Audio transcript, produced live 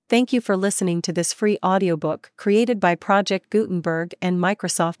Thank you for listening to this free audiobook created by Project Gutenberg and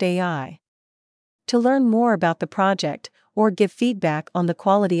Microsoft AI. To learn more about the project, or give feedback on the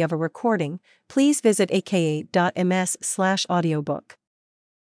quality of a recording, please visit aka.ms/audiobook.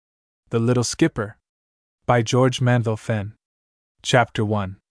 The Little Skipper by George Manville Fenn. Chapter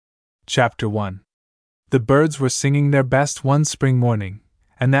 1. Chapter 1. The birds were singing their best one spring morning,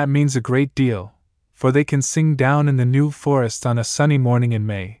 and that means a great deal, for they can sing down in the New Forest on a sunny morning in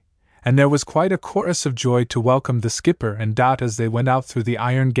May, and there was quite a chorus of joy to welcome the skipper and Dot as they went out through the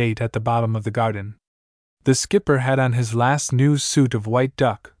iron gate at the bottom of the garden. The skipper had on his last new suit of white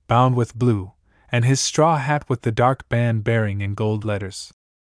duck, bound with blue, and his straw hat with the dark band bearing in gold letters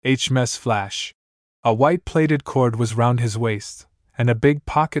HMS Flash. A white plaited cord was round his waist, and a big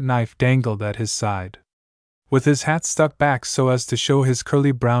pocket knife dangled at his side. With his hat stuck back so as to show his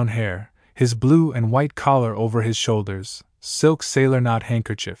curly brown hair, his blue and white collar over his shoulders, silk sailor knot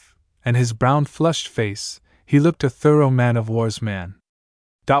handkerchief, and his brown flushed face, he looked a thorough man-of-war's man.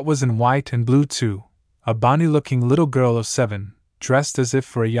 Dot was in white and blue too, a bonny-looking little girl of 7, dressed as if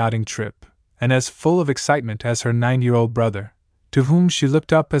for a yachting trip, and as full of excitement as her 9-year-old brother, to whom she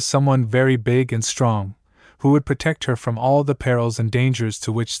looked up as someone very big and strong, who would protect her from all the perils and dangers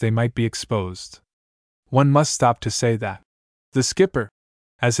to which they might be exposed. One must stop to say that the skipper,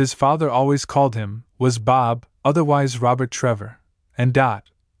 as his father always called him, was Bob, otherwise Robert Trevor, and Dot,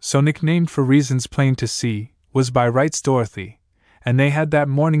 so nicknamed for reasons plain to see, was by rights Dorothy, and they had that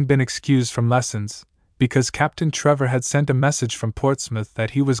morning been excused from lessons, because Captain Trevor had sent a message from Portsmouth that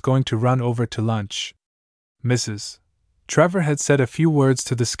he was going to run over to lunch. Mrs. Trevor had said a few words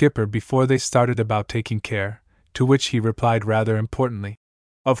to the skipper before they started about taking care, to which he replied rather importantly,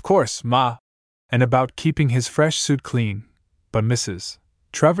 "Of course, Ma," and about keeping his fresh suit clean, but Mrs.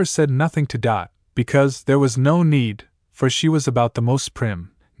 Trevor said nothing to Dot, because there was no need, for she was about the most prim,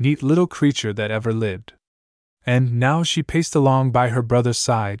 neat little creature that ever lived. And now she paced along by her brother's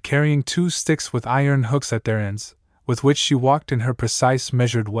side carrying 2 sticks with iron hooks at their ends, with which she walked in her precise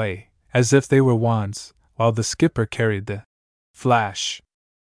measured way, as if they were wands, while the skipper carried the Flash.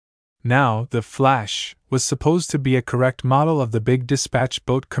 Now, the Flash was supposed to be a correct model of the big dispatch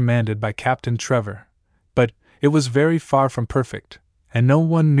boat commanded by Captain Trevor, but it was very far from perfect, and no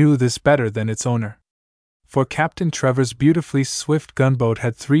one knew this better than its owner. For Captain Trevor's beautifully swift gunboat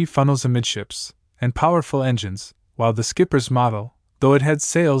had 3 funnels amidships, and powerful engines, while the skipper's model, though it had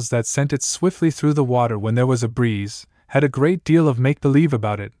sails that sent it swiftly through the water when there was a breeze, had a great deal of make-believe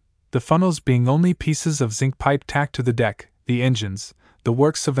about it, the funnels being only pieces of zinc pipe tacked to the deck, the engines, the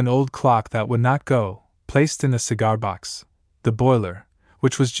works of an old clock that would not go, placed in a cigar box, the boiler,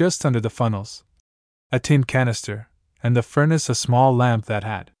 which was just under the funnels, a tin canister, and the furnace a small lamp that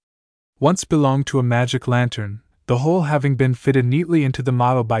had once belonged to a magic lantern, the whole having been fitted neatly into the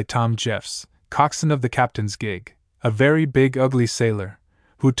model by Tom Jeffs, coxswain of the captain's gig, a very big ugly sailor,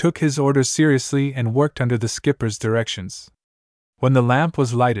 who took his orders seriously and worked under the skipper's directions. When the lamp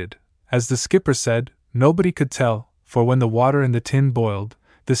was lighted, as the skipper said, nobody could tell, for when the water in the tin boiled,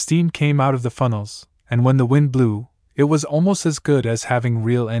 the steam came out of the funnels, and when the wind blew, it was almost as good as having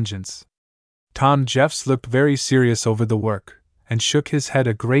real engines. Tom Jeffs looked very serious over the work, and shook his head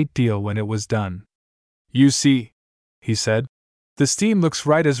a great deal when it was done. "You see," he said, "the steam looks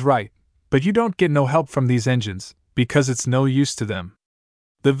right as right, but you don't get no help from these engines, because it's no use to them.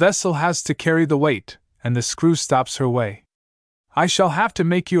 The vessel has to carry the weight, and the screw stops her way. I shall have to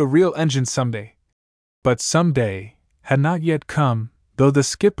make you a real engine someday." But someday had not yet come, though the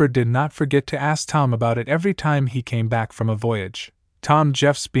skipper did not forget to ask Tom about it every time he came back from a voyage, Tom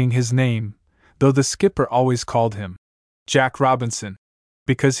Jeffs being his name, though the skipper always called him Jack Robinson,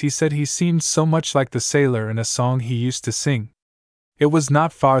 because he said he seemed so much like the sailor in a song he used to sing. It was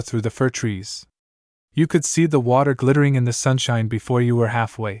not far through the fir trees. You could see the water glittering in the sunshine before you were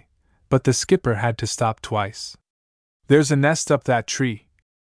halfway, but the skipper had to stop twice. "There's a nest up that tree,"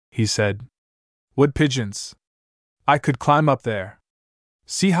 he said. "Wood pigeons. I could climb up there."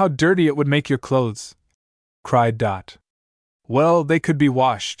 "See how dirty it would make your clothes," cried Dot. "Well, they could be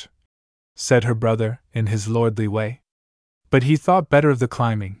washed," said her brother, in his lordly way. But he thought better of the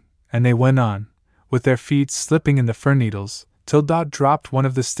climbing, and they went on, with their feet slipping in the fir needles, till Dot dropped one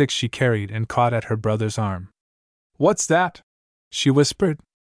of the sticks she carried and caught at her brother's arm. "What's that?" she whispered.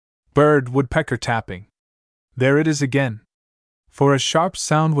 "Bird woodpecker tapping. There it is again." For a sharp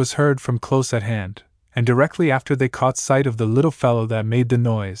sound was heard from close at hand, and directly after they caught sight of the little fellow that made the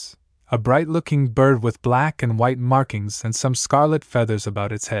noise, a bright-looking bird with black and white markings and some scarlet feathers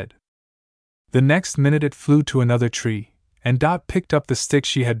about its head. The next minute it flew to another tree, and Dot picked up the stick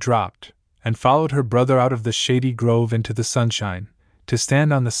she had dropped, and followed her brother out of the shady grove into the sunshine, to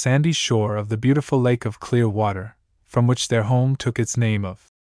stand on the sandy shore of the beautiful lake of clear water, from which their home took its name of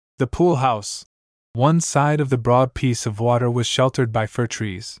the pool house. One side of the broad piece of water was sheltered by fir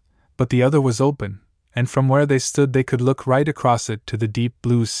trees, but the other was open, and from where they stood they could look right across it to the deep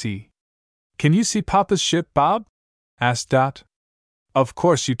blue sea. "Can you see Papa's ship, Bob?" asked Dot. "Of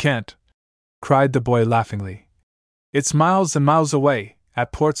course you can't," cried the boy laughingly. "It's miles and miles away,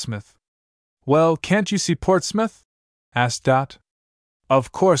 at Portsmouth." "Well, can't you see Portsmouth?" asked Dot.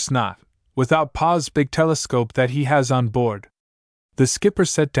 "Of course not, without Pa's big telescope that he has on board." The skipper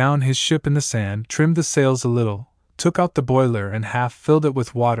set down his ship in the sand, trimmed the sails a little, took out the boiler and half filled it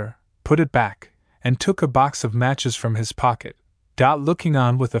with water, put it back, and took a box of matches from his pocket, Dot looking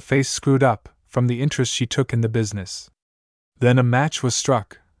on with a face screwed up from the interest she took in the business. Then a match was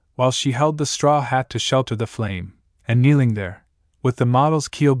struck, while she held the straw hat to shelter the flame, and kneeling there, with the model's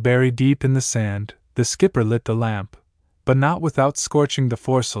keel buried deep in the sand, the skipper lit the lamp, but not without scorching the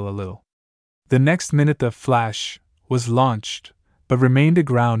foresail a little. The next minute the Flash was launched, but remained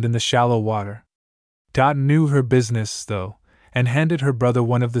aground in the shallow water. Dot knew her business, though, and handed her brother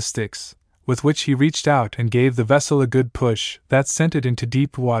one of the sticks, with which he reached out and gave the vessel a good push that sent it into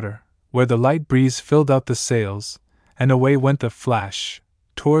deep water, where the light breeze filled out the sails, and away went the Flash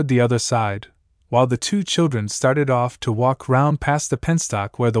toward the other side, while the two children started off to walk round past the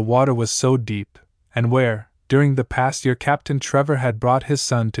penstock where the water was so deep, and where, during the past year, Captain Trevor had brought his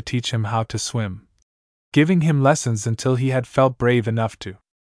son to teach him how to swim, giving him lessons until he had felt brave enough to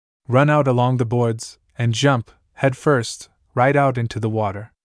run out along the boards and jump, head first, right out into the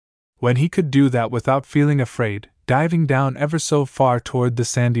water. When he could do that without feeling afraid, diving down ever so far toward the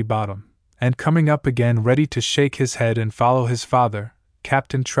sandy bottom, and coming up again ready to shake his head and follow his father,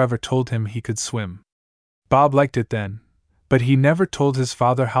 Captain Trevor told him he could swim. Bob liked it then, but he never told his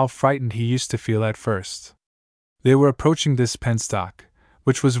father how frightened he used to feel at first. They were approaching this penstock,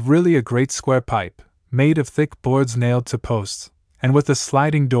 which was really a great square pipe, made of thick boards nailed to posts, and with a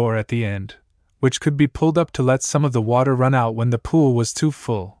sliding door at the end, which could be pulled up to let some of the water run out when the pool was too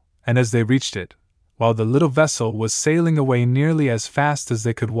full, and as they reached it, while the little vessel was sailing away nearly as fast as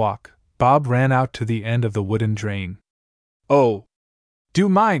they could walk, Bob ran out to the end of the wooden drain. "Oh! Do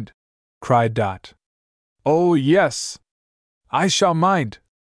mind!" cried Dot. "Oh, yes! I shall mind,"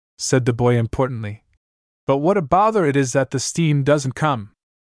 said the boy importantly. "But what a bother it is that the steam doesn't come.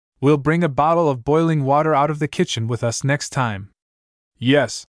 We'll bring a bottle of boiling water out of the kitchen with us next time."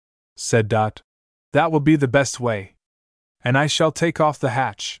 "Yes," said Dot. "That will be the best way. And I shall take off the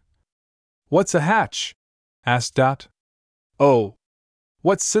hatch." "What's a hatch?" asked Dot. "Oh!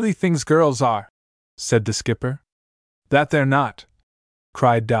 What silly things girls are," said the skipper. "That they're not,"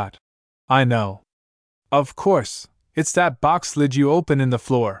 cried Dot. "I know. Of course, it's that box lid you open in the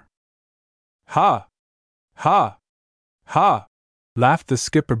floor." "Ha! Ha! Ha!" laughed the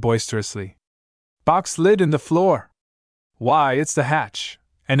skipper boisterously. "Box lid in the floor! Why, it's the hatch,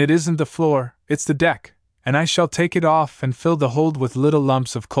 and it isn't the floor, it's the deck, and I shall take it off and fill the hold with little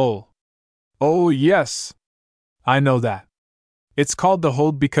lumps of coal." "Oh, yes! I know that. It's called the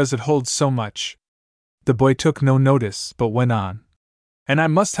hold because it holds so much." The boy took no notice, but went on. "And I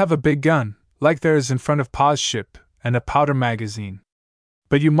must have a big gun, like there is in front of Pa's ship, and a powder magazine."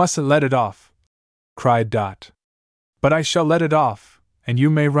 "But you mustn't let it off," cried Dot. "But I shall let it off, and you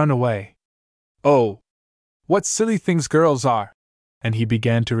may run away." "Oh! What silly things girls are!" and he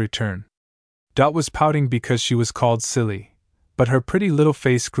began to return. Dot was pouting because she was called silly, but her pretty little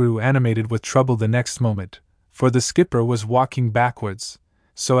face grew animated with trouble the next moment, for the skipper was walking backwards,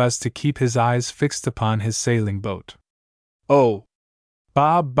 so as to keep his eyes fixed upon his sailing boat. "Oh!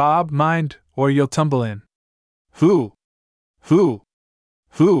 Bob, mind, or you'll tumble in." "Who? Who?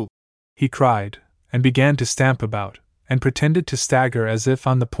 Who?" he cried, and began to stamp about, and pretended to stagger as if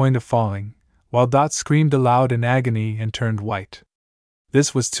on the point of falling, while Dot screamed aloud in agony and turned white.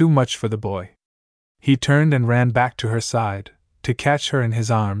 This was too much for the boy. He turned and ran back to her side, to catch her in his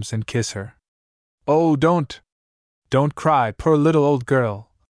arms and kiss her. "Oh, don't cry, poor little old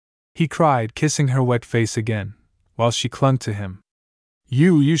girl," he cried, kissing her wet face again, while she clung to him.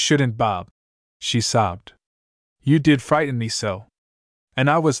 You shouldn't, Bob," she sobbed. "You did frighten me so." "And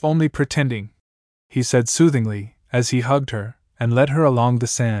I was only pretending," he said soothingly, as he hugged her, and led her along the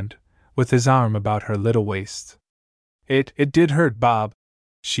sand, with his arm about her little waist. It did hurt, Bob,"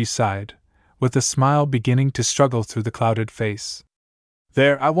 she sighed, with a smile beginning to struggle through the clouded face.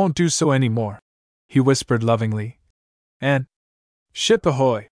 "There, I won't do so any more," he whispered lovingly. And "Ship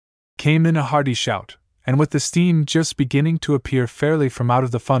ahoy!" came in a hearty shout, and with the steam just beginning to appear fairly from out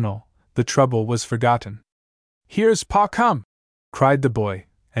of the funnel, the trouble was forgotten. "Here's Pa come!" cried the boy,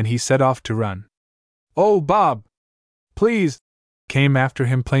 and he set off to run. "Oh, Bob! Please! came after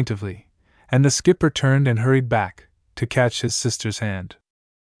him plaintively, and the skipper turned and hurried back, to catch his sister's hand.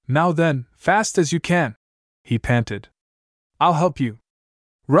 "Now then, fast as you can," he panted. "I'll help you.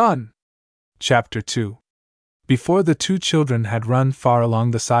 Run!" Chapter 2. Before the two children had run far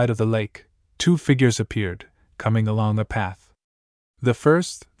along the side of the lake, two figures appeared, coming along a path. The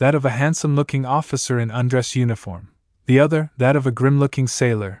first, that of a handsome-looking officer in undress uniform, the other, that of a grim-looking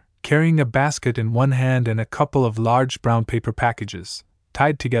sailor, carrying a basket in one hand and a couple of large brown paper packages,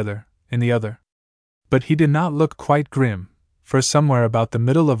 tied together, in the other. But he did not look quite grim, for somewhere about the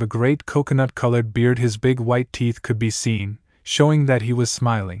middle of a great coconut-colored beard his big white teeth could be seen, showing that he was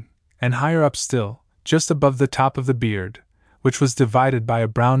smiling, and higher up still, just above the top of the beard, which was divided by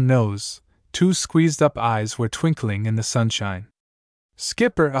a brown nose, two squeezed-up eyes were twinkling in the sunshine.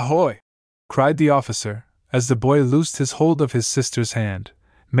 "Skipper, ahoy!" cried the officer, as the boy loosed his hold of his sister's hand,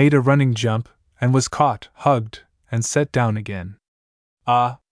 made a running jump, and was caught, hugged, and set down again.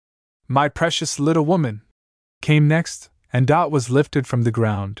 "Ah, my precious little woman!" came next, and Dot was lifted from the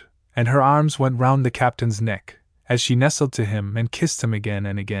ground, and her arms went round the captain's neck, as she nestled to him and kissed him again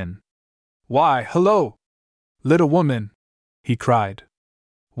and again. "Why, hello, little woman!" he cried.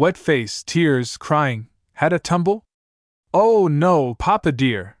 "Wet face, tears, crying, had a tumble?" "Oh, no, Papa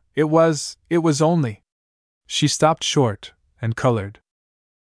dear, it was only—" She stopped short, and colored.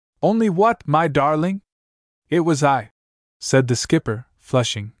 "Only what, my darling?" "It was I," said the skipper,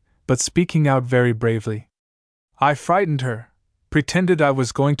 flushing, but speaking out very bravely. "I frightened her, pretended I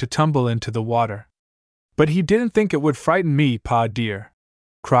was going to tumble into the water." "But he didn't think it would frighten me, Pa dear,"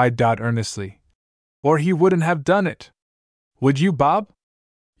 cried Dot earnestly, "or he wouldn't have done it. Would you, Bob?"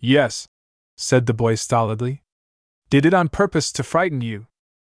 "Yes," said the boy stolidly. "Did it on purpose to frighten you."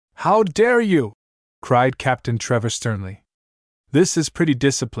 "How dare you!" cried Captain Trevor sternly. "This is pretty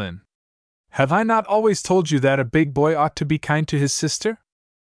discipline. Have I not always told you that a big boy ought to be kind to his sister?"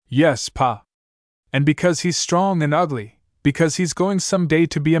 "Yes, Pa. And because he's strong and ugly, because he's going some day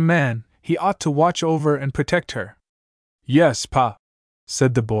to be a man, he ought to watch over and protect her." "Yes, Pa,"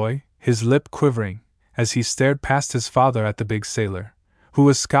 said the boy, his lip quivering, as he stared past his father at the big sailor, who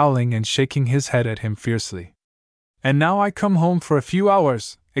was scowling and shaking his head at him fiercely. "And now I come home for a few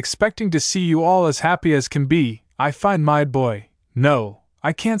hours, expecting to see you all as happy as can be. I find my boy, no,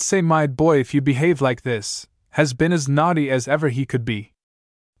 I can't say my boy if you behave like this, has been as naughty as ever he could be."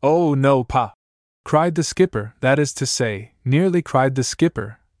 "Oh no, Pa!" cried the skipper, that is to say, nearly cried the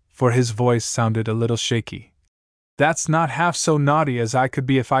skipper, for his voice sounded a little shaky. "That's not half so naughty as I could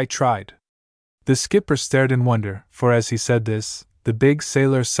be if I tried." The skipper stared in wonder, for as he said this, the big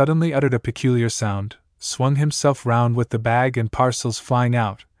sailor suddenly uttered a peculiar sound, swung himself round with the bag and parcels flying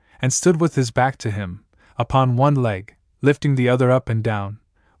out, and stood with his back to him, upon one leg, lifting the other up and down,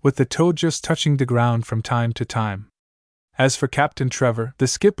 with the toe just touching the ground from time to time. As for Captain Trevor, the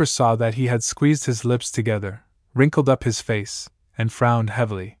skipper saw that he had squeezed his lips together, wrinkled up his face, and frowned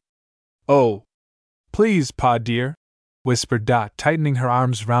heavily. "Oh, please, Pa dear," whispered Dot, tightening her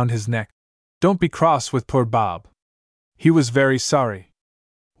arms round his neck. "Don't be cross with poor Bob. He was very sorry."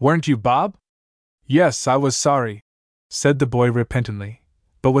 "Weren't you, Bob?" "Yes, I was sorry," said the boy repentantly,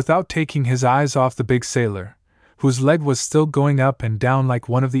 but without taking his eyes off the big sailor, whose leg was still going up and down like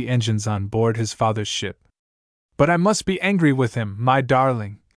one of the engines on board his father's ship. "But I must be angry with him, my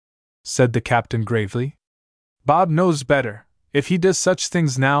darling," said the captain gravely. "Bob knows better. If he does such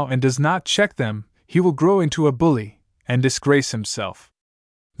things now and does not check them, he will grow into a bully, and disgrace himself."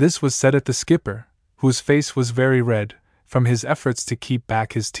 This was said at the skipper, whose face was very red, from his efforts to keep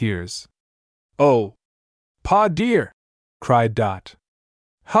back his tears. "Oh, Pa dear!" cried Dot.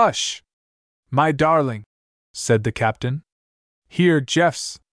 "Hush! My darling," said the captain. "Here,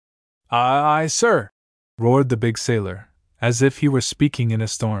 Jeffs." Aye, sir," roared the big sailor, as if he were speaking in a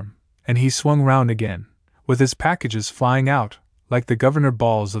storm, and he swung round again, with his packages flying out, like the governor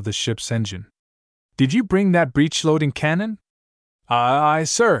balls of the ship's engine. "Did you bring that breech-loading cannon?" Aye,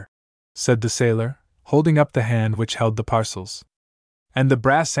 sir," said the sailor, holding up the hand which held the parcels. "And the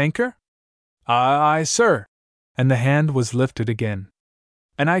brass anchor?" Aye, sir," and the hand was lifted again.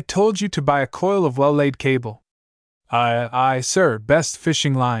 "And I told you to buy a coil of well-laid cable." Aye, sir, best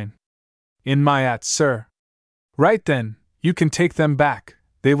fishing line." "In my 'at, sir." "Right then, you can take them back,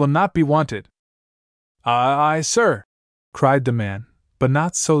 they will not be wanted." Aye, sir," cried the man, but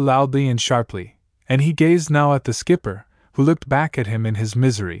not so loudly and sharply, and he gazed now at the skipper, who looked back at him in his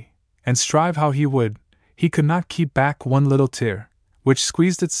misery, and strive how he would, he could not keep back one little tear, which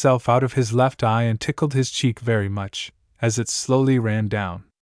squeezed itself out of his left eye and tickled his cheek very much, as it slowly ran down.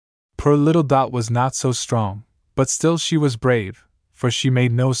 Poor little Dot was not so strong, but still she was brave, for she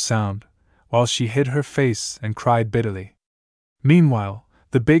made no sound, while she hid her face and cried bitterly. Meanwhile,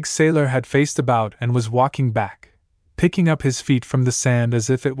 the big sailor had faced about and was walking back, picking up his feet from the sand as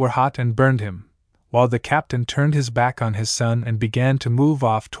if it were hot and burned him, while the captain turned his back on his son and began to move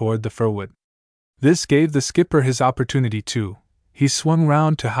off toward the firwood. This gave the skipper his opportunity too. He swung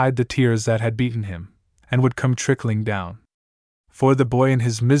round to hide the tears that had beaten him, and would come trickling down. For the boy in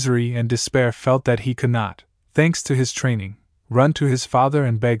his misery and despair felt that he could not, thanks to his training, run to his father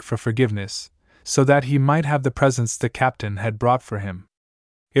and beg for forgiveness, so that he might have the presents the captain had brought for him.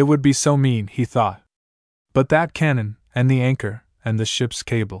 It would be so mean, he thought. But that cannon, and the anchor, and the ship's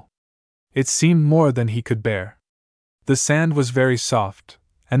cable. It seemed more than he could bear. The sand was very soft,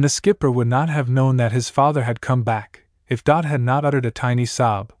 and the skipper would not have known that his father had come back, if Dot had not uttered a tiny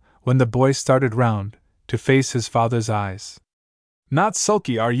sob, when the boy started round, to face his father's eyes. "Not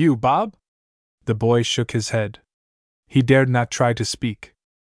sulky, are you, Bob?" The boy shook his head. He dared not try to speak.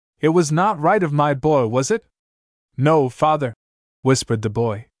 "It was not right of my boy, was it?" "No, father," whispered the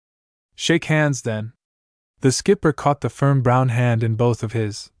boy. "Shake hands, then." The skipper caught the firm brown hand in both of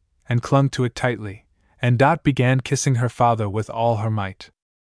his, and clung to it tightly, and Dot began kissing her father with all her might.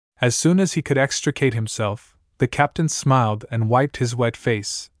 As soon as he could extricate himself, the captain smiled and wiped his wet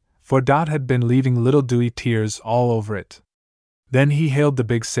face, for Dot had been leaving little dewy tears all over it. Then he hailed the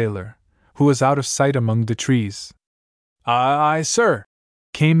big sailor, who was out of sight among the trees. "Aye, sir,"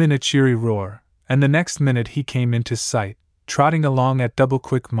 came in a cheery roar, and the next minute he came into sight, trotting along at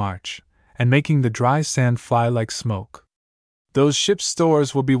double-quick march, and making the dry sand fly like smoke. "Those ship's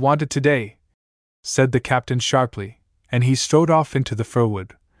stores will be wanted today," said the captain sharply, and he strode off into the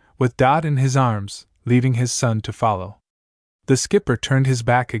firwood, with Dot in his arms, leaving his son to follow. The skipper turned his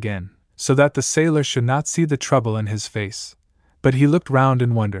back again, so that the sailor should not see the trouble in his face, but he looked round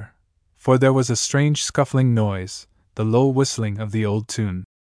in wonder, for there was a strange scuffling noise, the low whistling of the old tune,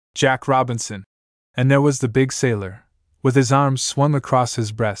 "Jack Robinson," and there was the big sailor, with his arms swung across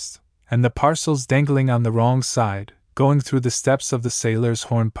his breast, and the parcels dangling on the wrong side, going through the steps of the sailor's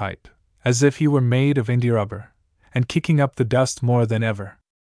hornpipe, as if he were made of india rubber, and kicking up the dust more than ever.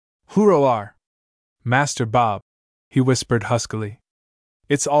 "Hurroar! Master Bob," he whispered huskily.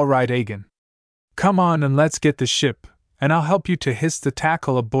 "It's all right, Agin. Come on and let's get the ship, and I'll help you to hiss the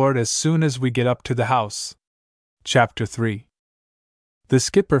tackle aboard as soon as we get up to the house." Chapter 3. The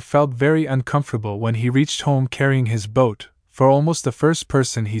skipper felt very uncomfortable when he reached home carrying his boat, for almost the first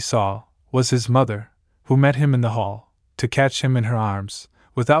person he saw was his mother, who met him in the hall, to catch him in her arms,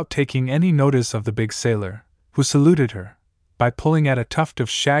 without taking any notice of the big sailor, who saluted her by pulling at a tuft of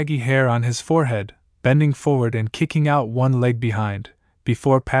shaggy hair on his forehead, bending forward and kicking out one leg behind,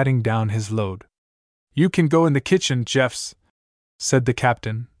 before patting down his load. "You can go in the kitchen, Jeffs," said the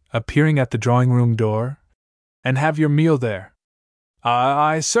captain, appearing at the drawing-room door, "and have your meal there."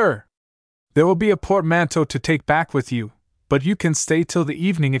 Aye, sir. There will be a portmanteau to take back with you, but you can stay till the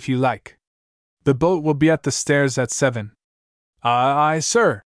evening if you like. The boat will be at the stairs at 7. Aye,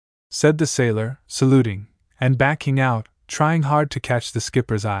 sir, said the sailor, saluting, and backing out, trying hard to catch the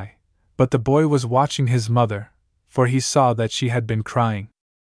skipper's eye. But the boy was watching his mother, for he saw that she had been crying.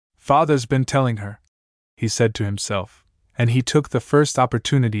 "Father's been telling her," he said to himself, and he took the first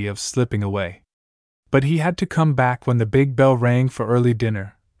opportunity of slipping away. But he had to come back when the big bell rang for early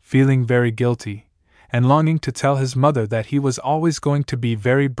dinner, feeling very guilty, and longing to tell his mother that he was always going to be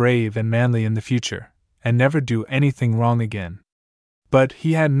very brave and manly in the future, and never do anything wrong again. But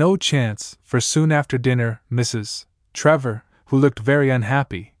he had no chance, for soon after dinner, Mrs. Trevor, who looked very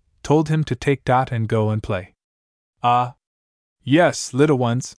unhappy, told him to take Dot and go and play. "Ah, yes, little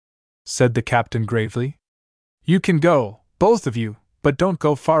ones," said the captain gravely. "You can go, both of you, but don't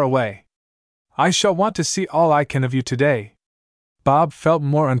go far away. I shall want to see all I can of you today." Bob felt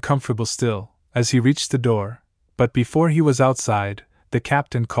more uncomfortable still, as he reached the door, but before he was outside, the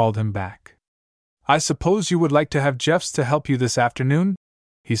captain called him back. "I suppose you would like to have Jeffs to help you this afternoon?"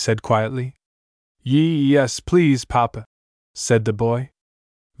 he said quietly. Yes, please, Papa," said the boy.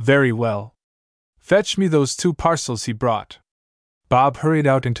 "Very well. Fetch me those 2 parcels he brought." Bob hurried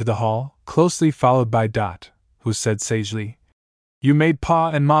out into the hall, closely followed by Dot, who said sagely, "You made Pa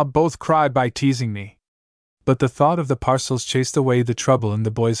and Ma both cry by teasing me." But the thought of the parcels chased away the trouble in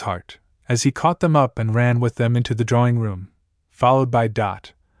the boy's heart, as he caught them up and ran with them into the drawing-room, followed by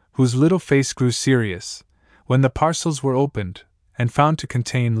Dot, whose little face grew serious, when the parcels were opened, and found to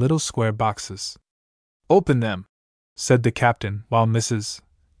contain little square boxes. "Open them," said the captain, while Mrs.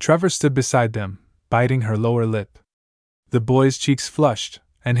 Trevor stood beside them, biting her lower lip. The boy's cheeks flushed,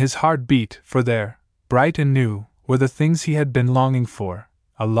 and his heart beat, for there, bright and new, were the things he had been longing for: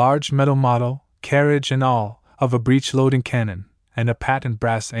 a large metal model, carriage and all, of a breech-loading cannon, and a patent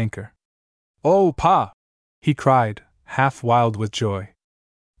brass anchor. "Oh, Pa!" he cried, half wild with joy.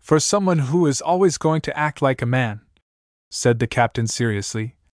 For someone who is always going to act like a man, said the captain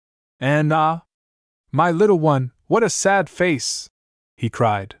seriously. And my little one, what a sad face, he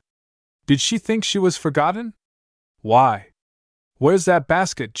cried. Did she think she was forgotten? Why, where's that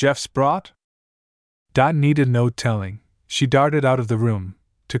basket Jeff's brought? Dot needed no telling. She darted out of the room,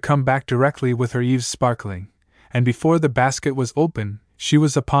 to come back directly with her eaves sparkling, and before the basket was open, she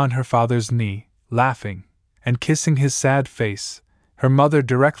was upon her father's knee, laughing, and kissing his sad face, her mother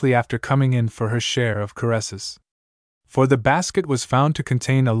directly after coming in for her share of caresses. For the basket was found to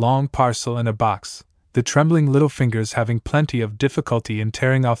contain a long parcel and a box, the trembling little fingers having plenty of difficulty in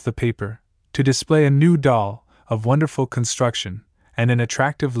tearing off the paper, to display a new doll, of wonderful construction, and an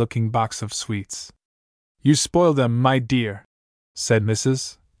attractive-looking box of sweets. You spoil them, my dear, said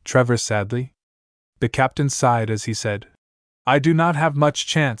Mrs. Trevor sadly. The captain sighed as he said, I do not have much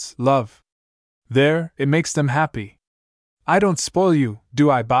chance, love. There, it makes them happy. I don't spoil you, do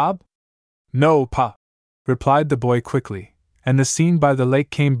I, Bob? No, Pa, replied the boy quickly, and the scene by the lake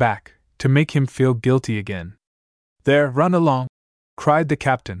came back, to make him feel guilty again. There, run along, cried the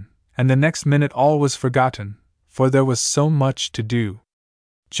captain, and the next minute all was forgotten, for there was so much to do.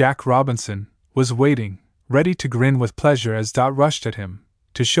 Jack Robinson was waiting, ready to grin with pleasure as Dot rushed at him,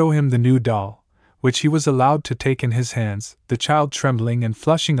 to show him the new doll, which he was allowed to take in his hands, the child trembling and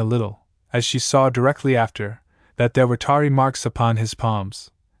flushing a little, as she saw directly after, that there were tarry marks upon his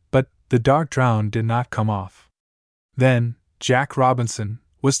palms, but the dark drown did not come off. Then, Jack Robinson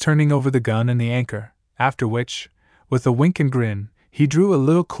was turning over the gun and the anchor, after which, with a wink and grin, he drew a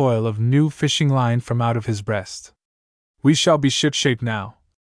little coil of new fishing line from out of his breast. We shall be shipshape now,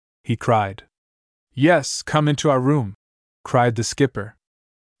 he cried. Yes, come into our room, cried the skipper.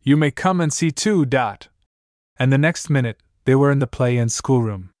 You may come and see too, Dot. And the next minute, they were in the play and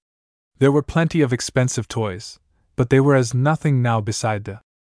schoolroom. There were plenty of expensive toys, but they were as nothing now beside the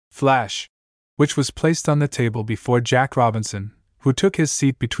flash, which was placed on the table before Jack Robinson, who took his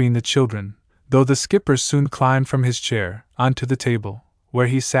seat between the children, though the skipper soon climbed from his chair onto the table, where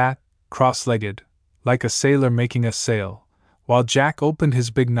he sat, cross-legged, like a sailor making a sail, while Jack opened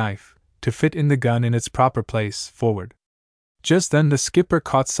his big knife, to fit in the gun in its proper place, forward. Just then the skipper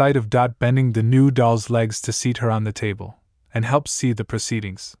caught sight of Dot bending the new doll's legs to seat her on the table, and helped see the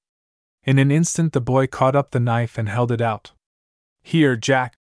proceedings. In an instant the boy caught up the knife and held it out. Here,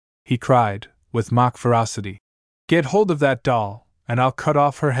 Jack, he cried, with mock ferocity. Get hold of that doll, and I'll cut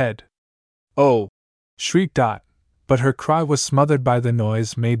off her head. Oh! Shrieked Dot, but her cry was smothered by the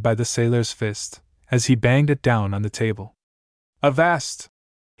noise made by the sailor's fist, as he banged it down on the table. Avast!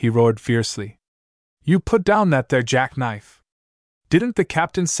 He roared fiercely. You put down that there jackknife. Didn't the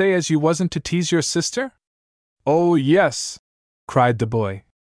captain say as you wasn't to tease your sister? Oh, yes, cried the boy.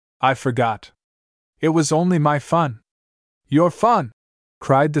 I forgot. It was only my fun. Your fun,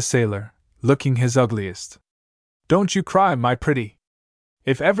 cried the sailor, looking his ugliest. Don't you cry, my pretty.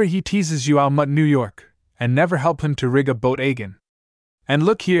 If ever he teases you I'll mutt New York, and never help him to rig a boat again. And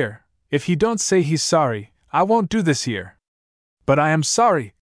look here, if he don't say he's sorry, I won't do this here. But I am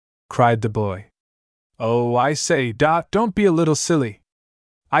sorry, cried the boy. Oh, I say, Dot, don't be a little silly.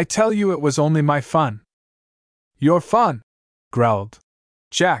 I tell you it was only my fun. Your fun, growled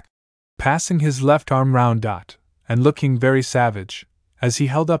Jack, passing his left arm round Dot, and looking very savage, as he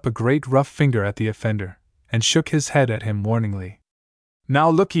held up a great rough finger at the offender, and shook his head at him warningly. Now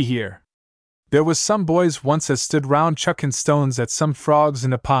looky here. There was some boys once as stood round chuckin' stones at some frogs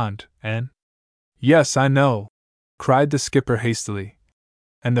in a pond, and— Yes, I know, cried the skipper hastily.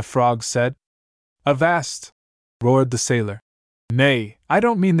 And the frogs said? Avast! Roared the sailor. Nay, I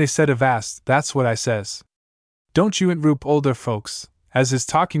don't mean they said avast, that's what I says. Don't you interrupt older folks, as is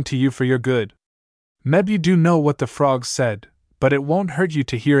talking to you for your good. Meb you do know what the frogs said, but it won't hurt you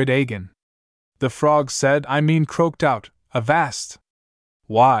to hear it again. The frogs said, I mean croaked out, avast!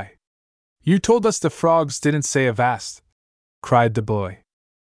 Why? You told us the frogs didn't say avast, cried the boy.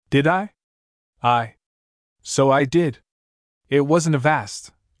 Did I? Aye. So I did. It wasn't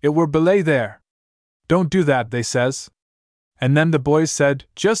avast, it were belay there. Don't do that, they says. And then the boys said,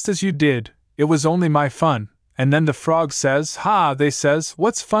 just as you did, it was only my fun, and then the frog says, ha, they says,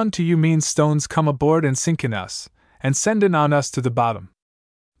 what's fun to you mean stones come aboard and sinkin' us, and sendin' on us to the bottom.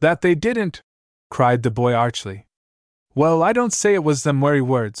 That they didn't, cried the boy archly. Well, I don't say it was them wery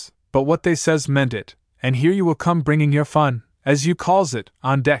words, but what they says meant it, and here you will come bringing your fun, as you calls it,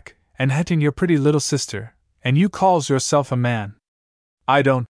 on deck, and hetting your pretty little sister, and you calls yourself a man. I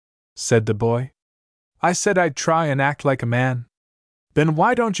don't, said the boy. I said I'd try and act like a man. Then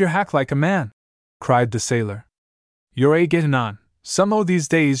why don't you act like a man? Cried the sailor. You're getting on. Some o' these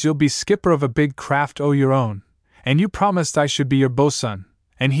days you'll be skipper of a big craft o' your own, and you promised I should be your bosun,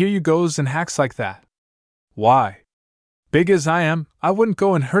 and here you goes and hacks like that. Why? Big as I am, I wouldn't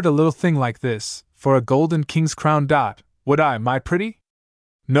go and hurt a little thing like this, for a golden king's crown, Dot, would I, my pretty?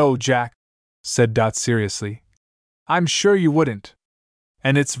 No, Jack, said Dot seriously. I'm sure you wouldn't.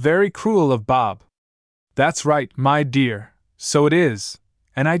 And it's very cruel of Bob. That's right, my dear, so it is,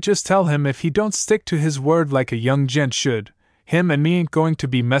 and I just tell him if he don't stick to his word like a young gent should, him and me ain't going to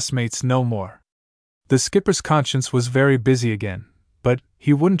be messmates no more. The skipper's conscience was very busy again, but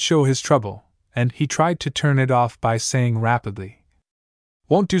he wouldn't show his trouble, and he tried to turn it off by saying rapidly,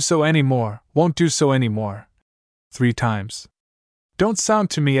 Won't do so any more, won't do so any more. 3 times. Don't sound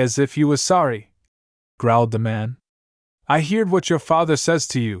to me as if you was sorry, growled the man. I heard what your father says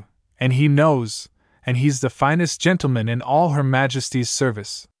to you, and he knows, and he's the finest gentleman in all Her Majesty's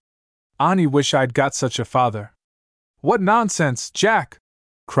service. Ani wish I'd got such a father. What nonsense, Jack!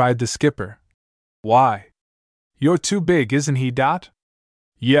 Cried the skipper. Why? You're too big, isn't he, Dot?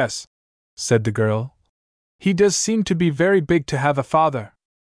 Yes, said the girl. He does seem to be very big to have a father.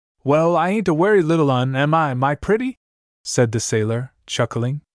 Well, I ain't a wery little un, am I, my pretty? Said the sailor,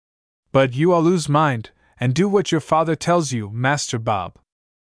 chuckling. But you all lose mind, and do what your father tells you, Master Bob.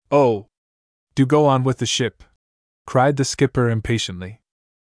 Oh! Do go on with the ship, cried the skipper impatiently.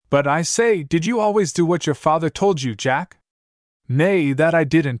 But I say, did you always do what your father told you, Jack? Nay, that I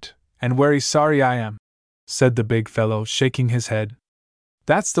didn't, and wery sorry I am, said the big fellow, shaking his head.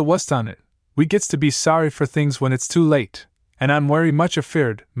 That's the wust on it, we gets to be sorry for things when it's too late, and I'm wery much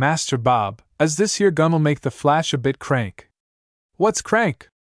afeard, Master Bob, as this here gun'll make the Flash a bit crank. What's crank?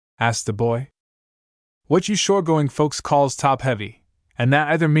 Asked the boy. What you shore-going folks calls top-heavy, and that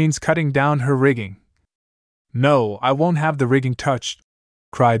either means cutting down her rigging. No, I won't have the rigging touched,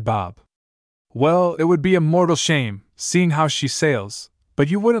 cried Bob. Well, it would be a mortal shame, seeing how she sails, but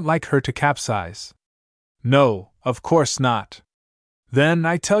you wouldn't like her to capsize. No, of course not. Then,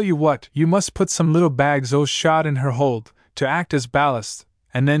 I tell you what, you must put some little bags o' shot in her hold, to act as ballast,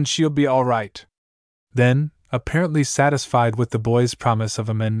 and then she'll be all right. Then, apparently satisfied with the boy's promise of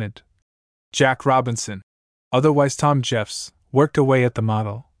amendment, Jack Robinson, otherwise Tom Jeffs, worked away at the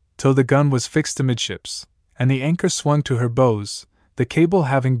model, till the gun was fixed amidships, and the anchor swung to her bows, the cable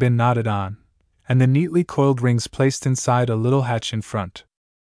having been knotted on, and the neatly coiled rings placed inside a little hatch in front.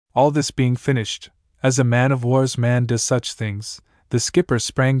 All this being finished, as a man-of-war's man does such things, the skipper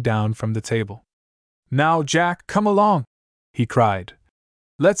sprang down from the table. Now, Jack, come along, he cried.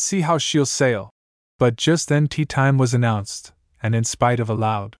 Let's see how she'll sail. But just then tea time was announced, and in spite of a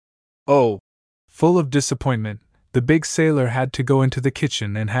loud "Oh!" full of disappointment, the big sailor had to go into the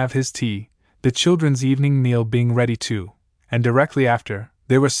kitchen and have his tea, the children's evening meal being ready too, and directly after,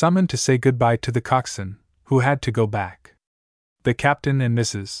 they were summoned to say good-bye to the coxswain, who had to go back. The captain and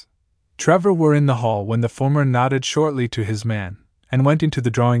Mrs. Trevor were in the hall when the former nodded shortly to his man, and went into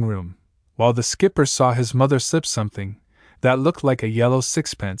the drawing-room, while the skipper saw his mother slip something, that looked like a yellow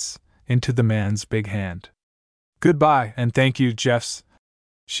sixpence, into the man's big hand. Goodbye, and thank you, Jeffs,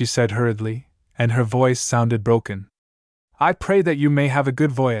 she said hurriedly, and her voice sounded broken. I pray that you may have a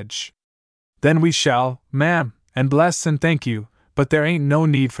good voyage. Then we shall, ma'am, and bless and thank you, but there ain't no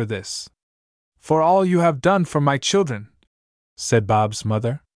need for this. For all you have done for my children, said Bob's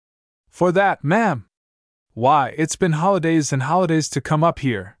mother. For that, ma'am? Why, it's been holidays and holidays to come up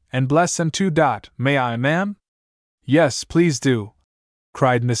here, and bless them too. May I, ma'am? Yes, please do,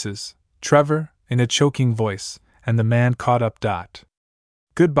 cried Mrs. Trevor, in a choking voice, and the man caught up Dot.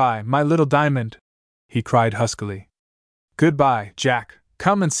 Goodbye, my little diamond, he cried huskily. Goodbye, Jack,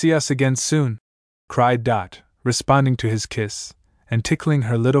 come and see us again soon, cried Dot, responding to his kiss, and tickling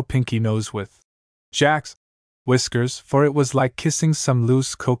her little pinky nose with Jack's whiskers, for it was like kissing some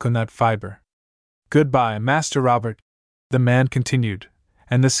loose coconut fiber. Goodbye, Master Robert, the man continued,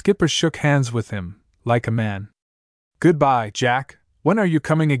 and the skipper shook hands with him, like a man. Goodbye, Jack, when are you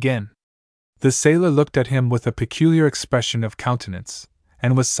coming again? The sailor looked at him with a peculiar expression of countenance,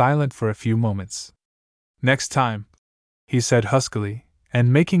 and was silent for a few moments. Next time, he said huskily,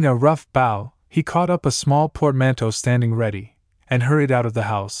 and making a rough bow, he caught up a small portmanteau standing ready, and hurried out of the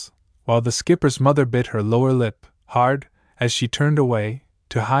house, while the skipper's mother bit her lower lip hard, as she turned away,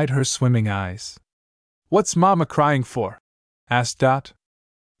 to hide her swimming eyes. What's Mama crying for? Asked Dot.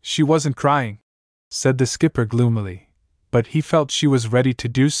 She wasn't crying, said the skipper gloomily, but he felt she was ready to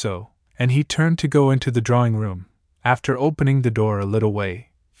do so, and he turned to go into the drawing-room, after opening the door a little way,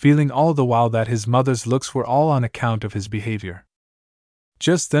 feeling all the while that his mother's looks were all on account of his behavior.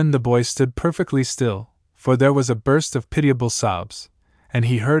 Just then the boy stood perfectly still, for there was a burst of pitiable sobs, and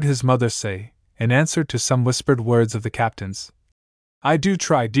he heard his mother say, in answer to some whispered words of the captain's, I do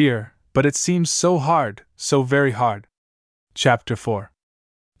try, dear, But it seems so hard, so very hard. Chapter 4.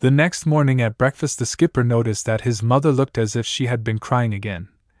 The next morning at breakfast, the skipper noticed that his mother looked as if she had been crying again,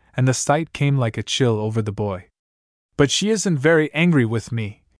 and the sight came like a chill over the boy. But she isn't very angry with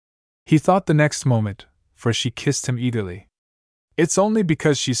me, he thought the next moment, for she kissed him eagerly. It's only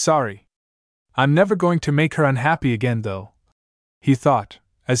because she's sorry. I'm never going to make her unhappy again, though, he thought,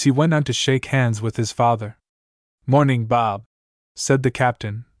 as he went on to shake hands with his father. Morning, Bob, said the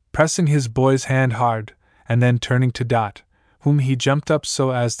captain, pressing his boy's hand hard, and then turning to Dot, whom he jumped up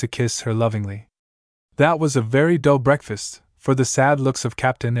so as to kiss her lovingly. That was a very dull breakfast, for the sad looks of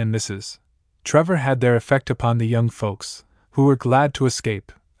Captain and Mrs. Trevor had their effect upon the young folks, who were glad to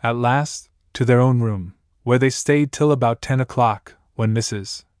escape, at last, to their own room, where they stayed till about 10 o'clock, when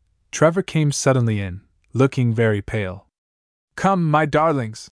Mrs. Trevor came suddenly in, looking very pale. Come, my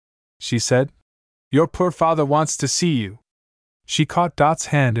darlings, she said. Your poor father wants to see you. She caught Dot's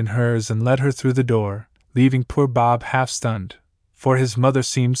hand in hers and led her through the door, leaving poor Bob half stunned, for his mother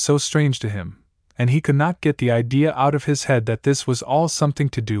seemed so strange to him, and he could not get the idea out of his head that this was all something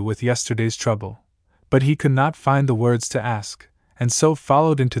to do with yesterday's trouble. But he could not find the words to ask, and so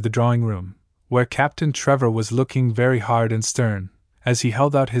followed into the drawing-room, where Captain Trevor was looking very hard and stern, as he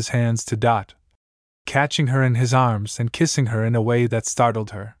held out his hands to Dot, catching her in his arms and kissing her in a way that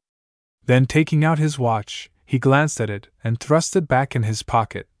startled her. Then taking out his watch, he glanced at it and thrust it back in his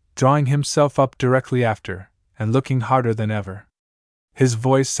pocket, drawing himself up directly after, and looking harder than ever. His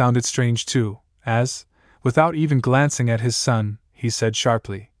voice sounded strange too, as, without even glancing at his son, he said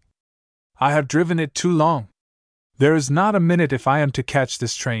sharply, I have driven it too long. There is not a minute if I am to catch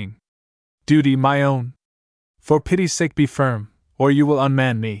this train. Duty my own. For pity's sake be firm, or you will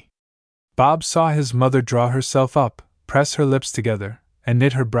unman me. Bob saw his mother draw herself up, press her lips together, and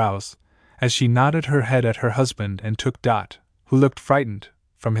knit her brows, as she nodded her head at her husband and took Dot, who looked frightened,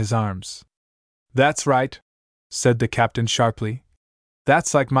 from his arms. That's right, said the captain sharply.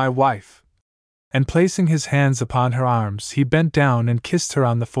 That's like my wife. And placing his hands upon her arms, he bent down and kissed her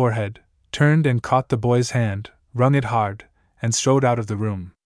on the forehead, turned and caught the boy's hand, wrung it hard, and strode out of the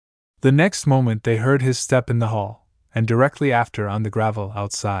room. The next moment they heard his step in the hall, and directly after on the gravel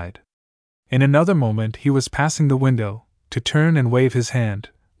outside. In another moment he was passing the window, to turn and wave his hand,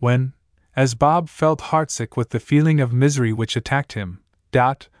 when, as Bob felt heartsick with the feeling of misery which attacked him,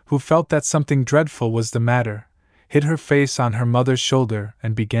 Dot, who felt that something dreadful was the matter, hid her face on her mother's shoulder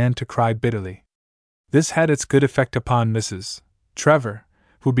and began to cry bitterly. This had its good effect upon Mrs. Trevor,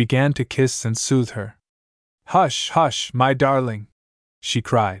 who began to kiss and soothe her. Hush, hush, my darling, she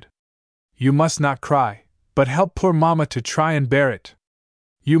cried. You must not cry, but help poor Mamma to try and bear it.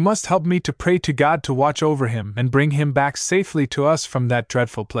 You must help me to pray to God to watch over him and bring him back safely to us from that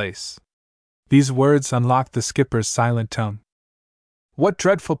dreadful place. These words unlocked the skipper's silent tongue. What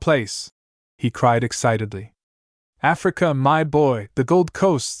dreadful place? He cried excitedly. Africa, my boy, the Gold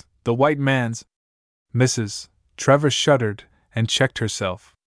Coast, the white man's. Mrs. Trevor shuddered and checked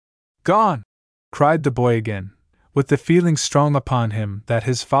herself. Gone! Cried the boy again, with the feeling strong upon him that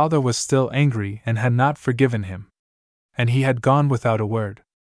his father was still angry and had not forgiven him. And he had gone without a word.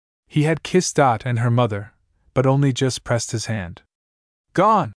 He had kissed Dot and her mother, but only just pressed his hand.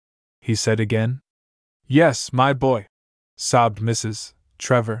 Gone! He said again. Yes, my boy, sobbed Mrs.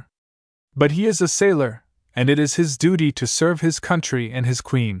 Trevor. But he is a sailor, and it is his duty to serve his country and his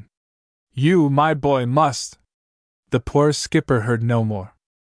queen. You, my boy, must. The poor skipper heard no more.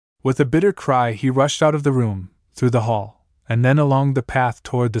 With a bitter cry he rushed out of the room, through the hall, and then along the path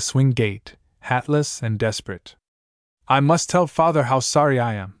toward the swing gate, hatless and desperate. I must tell father how sorry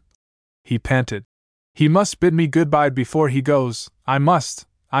I am, he panted. He must bid me goodbye before he goes. I must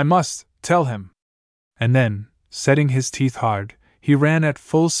tell him. And then, setting his teeth hard, he ran at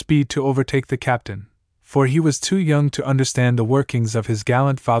full speed to overtake the captain, for he was too young to understand the workings of his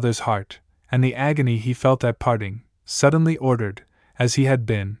gallant father's heart, and the agony he felt at parting, suddenly ordered, as he had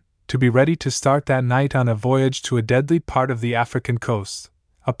been, to be ready to start that night on a voyage to a deadly part of the African coast,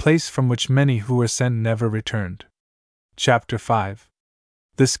 a place from which many who were sent never returned. Chapter 5.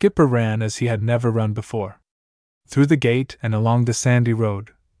 The skipper ran as he had never run before. Through the gate and along the sandy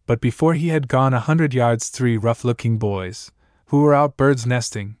road, but before he had gone 100 yards 3 rough-looking boys, who were out birds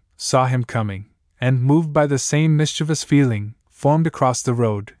nesting, saw him coming, and, moved by the same mischievous feeling, formed across the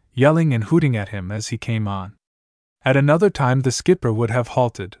road, yelling and hooting at him as he came on. At another time the skipper would have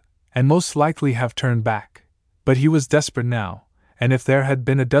halted, and most likely have turned back, but he was desperate now, and if there had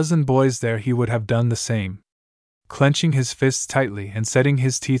been a dozen boys there he would have done the same. Clenching his fists tightly and setting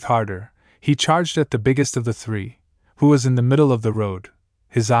his teeth harder, he charged at the biggest of the three, who was in the middle of the road,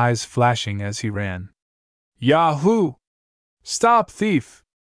 his eyes flashing as he ran. Yahoo! Stop, thief!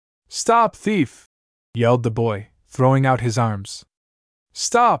 "Stop, thief!" yelled the boy, throwing out his arms.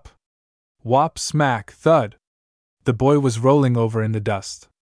 "Stop!" Whop, smack, thud. The boy was rolling over in the dust.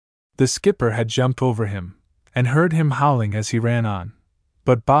 The skipper had jumped over him, and heard him howling as he ran on.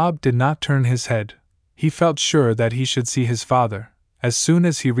 But Bob did not turn his head. He felt sure that he should see his father, as soon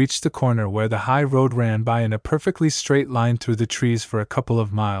as he reached the corner where the high road ran by in a perfectly straight line through the trees for a couple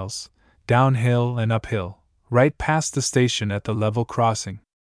of miles, downhill and uphill, right past the station at the level crossing.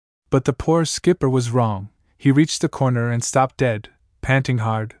 But the poor skipper was wrong. He reached the corner and stopped dead, panting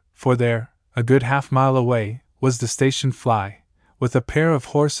hard, for there, a good half-mile away, was the station fly, with a pair of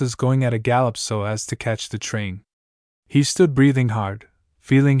horses going at a gallop so as to catch the train. He stood breathing hard,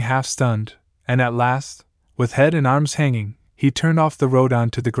 feeling half-stunned, and at last, with head and arms hanging, he turned off the road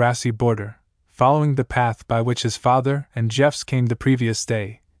onto the grassy border, following the path by which his father and Jeff's came the previous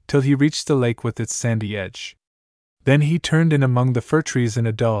day, till he reached the lake with its sandy edge. Then he turned in among the fir trees in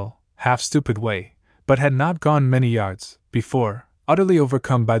a dull, half-stupid way, but had not gone many yards before, utterly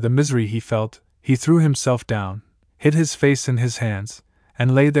overcome by the misery he felt, he threw himself down, hid his face in his hands,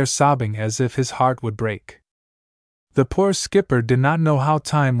 and lay there sobbing as if his heart would break. The poor skipper did not know how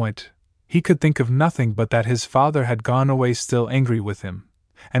time went. He could think of nothing but that his father had gone away still angry with him,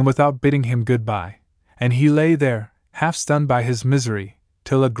 and without bidding him good-bye, and he lay there, half-stunned by his misery,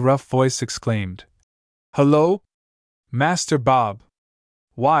 till a gruff voice exclaimed, "Hullo, Master Bob!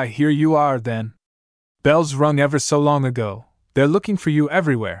 Why, here you are, then! Bells rung ever so long ago, they're looking for you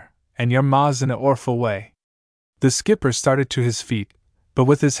everywhere, and your ma's in a orful way." The skipper started to his feet, but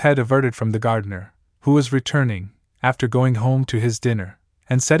with his head averted from the gardener, who was returning, after going home to his dinner,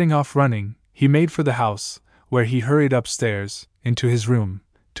 and setting off running, he made for the house, where he hurried upstairs, into his room,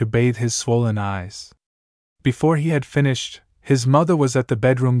 to bathe his swollen eyes. Before he had finished, his mother was at the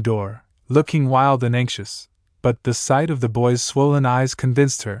bedroom door, looking wild and anxious, but the sight of the boy's swollen eyes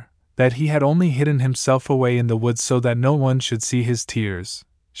convinced her that he had only hidden himself away in the woods so that no one should see his tears.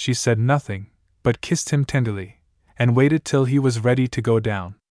 She said nothing, but kissed him tenderly, and waited till he was ready to go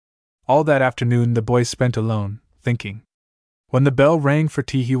down. All that afternoon the boy spent alone, thinking. When the bell rang for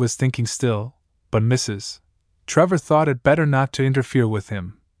tea he was thinking still, but Mrs. Trevor thought it better not to interfere with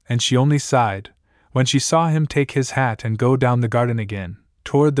him, and she only sighed when she saw him take his hat and go down the garden again,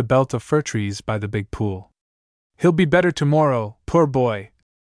 toward the belt of fir trees by the big pool. "He'll be better tomorrow, poor boy,"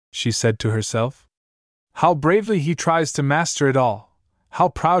 she said to herself. "How bravely he tries to master it all! How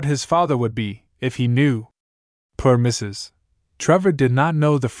proud his father would be, if he knew!" Poor Mrs. Trevor did not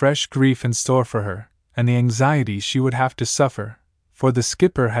know the fresh grief in store for her, and the anxiety she would have to suffer, for the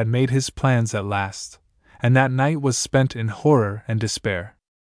skipper had made his plans at last, and that night was spent in horror and despair.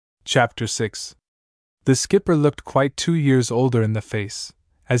 Chapter 6. The skipper looked quite 2 years older in the face,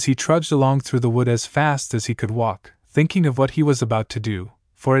 as he trudged along through the wood as fast as he could walk, thinking of what he was about to do,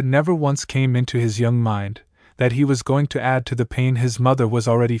 for it never once came into his young mind that he was going to add to the pain his mother was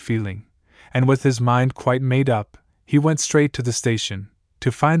already feeling, and with his mind quite made up, he went straight to the station,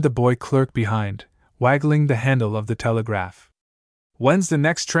 to find the boy clerk behind, waggling the handle of the telegraph. "When's the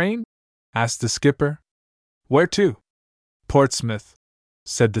next train?" asked the skipper. "Where to?" "Portsmouth,"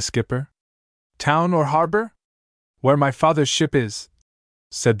 said the skipper. "Town or harbor?" "Where my father's ship is,"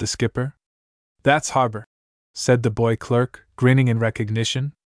 said the skipper. "That's harbor," said the boy clerk, grinning in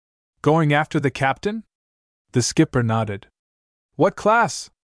recognition. "Going after the captain?" The skipper nodded. "What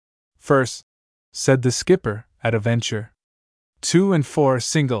class?" "First," said the skipper, at a venture. 2 and 4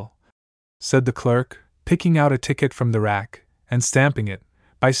 single," said the clerk, picking out a ticket from the rack, and stamping it,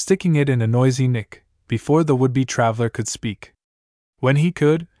 by sticking it in a noisy nick, before the would-be traveler could speak. When he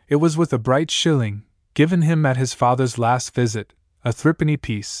could, it was with a bright shilling, given him at his father's last visit, a threepenny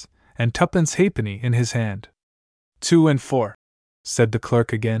piece, and tuppence halfpenny in his hand. 2 and 4, said the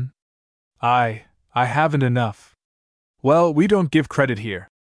clerk again. I haven't enough." "Well, we don't give credit here,"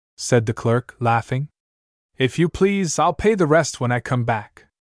 said the clerk, laughing. "If you please, I'll pay the rest when I come back."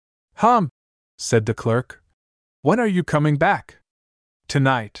 "Hum," said the clerk. "When are you coming back?"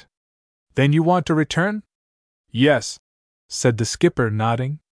 "Tonight." "Then you want to return?" "Yes," said the skipper,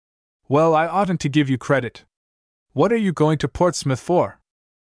 nodding. "Well, I oughtn't to give you credit. What are you going to Portsmouth for?"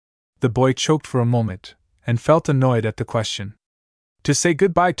 The boy choked for a moment, and felt annoyed at the question. "To say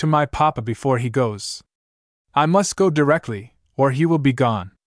good-bye to my papa before he goes. I must go directly, or he will be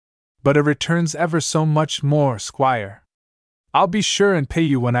gone. But it returns ever so much more, squire. I'll be sure and pay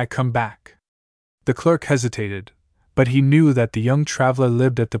you when I come back." The clerk hesitated, but he knew that the young traveler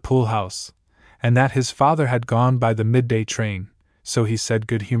lived at the pool house, and that his father had gone by the midday train, so he said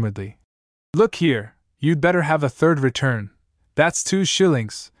good-humoredly, "Look here, you'd better have a third return. That's 2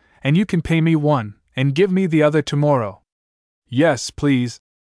 shillings, and you can pay me 1, and give me the other tomorrow." "Yes, please,"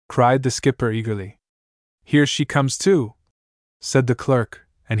 cried the skipper eagerly. Here she comes too, said the clerk,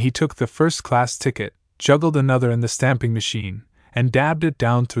 and he took the first-class ticket, juggled another in the stamping machine, and dabbed it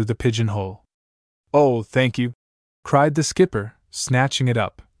down through the pigeonhole. Oh, thank you, cried the skipper, snatching it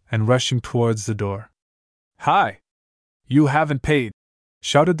up, and rushing towards the door. Hi! You haven't paid,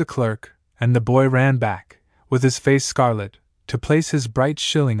 shouted the clerk, and the boy ran back, with his face scarlet, to place his bright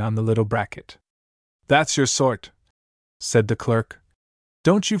shilling on the little bracket. That's your sort, said the clerk.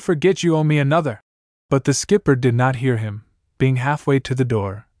 Don't you forget you owe me another. But the skipper did not hear him, being halfway to the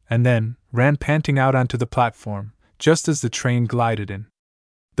door, and then ran panting out onto the platform, just as the train glided in.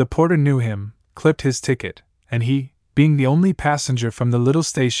 The porter knew him, clipped his ticket, and he, being the only passenger from the little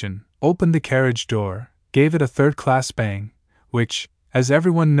station, opened the carriage door, gave it a third-class bang, which, as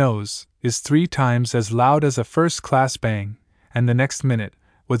everyone knows, is 3 times as loud as a first-class bang, and the next minute,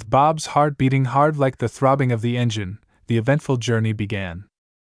 with Bob's heart beating hard like the throbbing of the engine, the eventful journey began.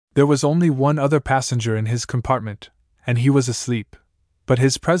 There was only one other passenger in his compartment, and he was asleep, but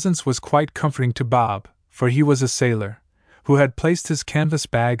his presence was quite comforting to Bob, for he was a sailor, who had placed his canvas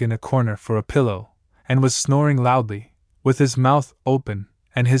bag in a corner for a pillow, and was snoring loudly, with his mouth open,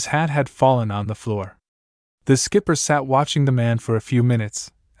 and his hat had fallen on the floor. The skipper sat watching the man for a few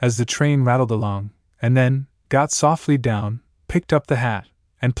minutes, as the train rattled along, and then got softly down, picked up the hat,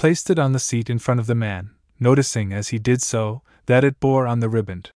 and placed it on the seat in front of the man, noticing as he did so that it bore on the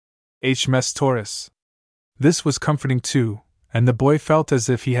riband HMS Taurus. This was comforting too, and the boy felt as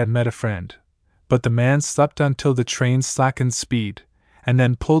if he had met a friend. But the man slept until the train slackened speed, and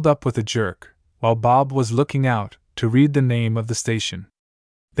then pulled up with a jerk, while Bob was looking out to read the name of the station.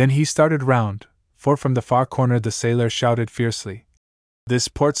 Then he started round, for from the far corner the sailor shouted fiercely, "This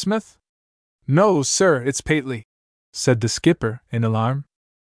Portsmouth?" "No, sir, it's Paisley," said the skipper, in alarm.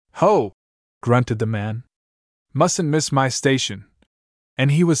 "Ho!" grunted the man. "Mustn't miss my station." And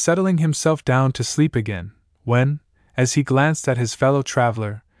he was settling himself down to sleep again, when, as he glanced at his fellow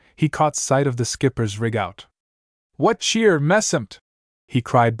traveler, he caught sight of the skipper's rig-out. "What cheer, messmate!" he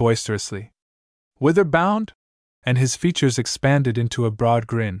cried boisterously. "Whither bound?" And his features expanded into a broad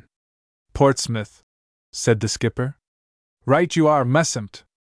grin. "Portsmouth," said the skipper. "Right you are, messmate."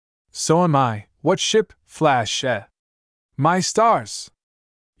 "So am I. What ship, Flash, eh?" "My stars!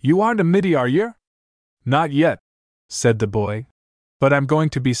 You aren't a middy, are you?" "Not yet," said the boy. "But I'm going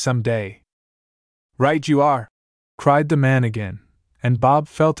to be some day." "Right you are!" cried the man again, and Bob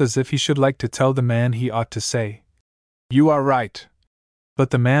felt as if he should like to tell the man he ought to say, "You are right." But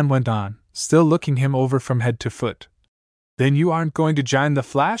the man went on, still looking him over from head to foot. "Then you aren't going to join the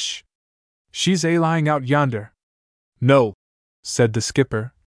Flash? She's lying out yonder." "No," said the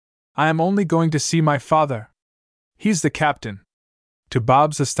skipper. "I am only going to see my father. He's the captain." To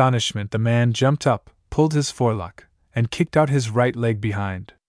Bob's astonishment, the man jumped up, pulled his forelock, and kicked out his right leg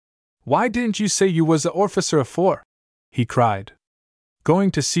behind. "Why didn't you say you was a orficer afore?" he cried.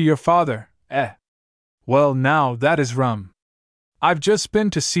 "Going to see your father, eh? Well, now that is rum. I've just been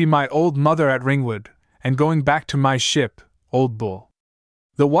to see my old mother at Ringwood, and going back to my ship, Old Bull."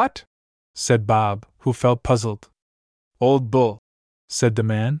 "The what?" said Bob, who felt puzzled. "Old Bull," said the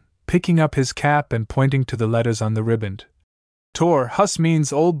man, picking up his cap and pointing to the letters on the riband. "Tor Hus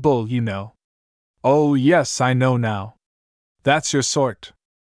means Old Bull, you know." "Oh, yes, I know now. That's your sort.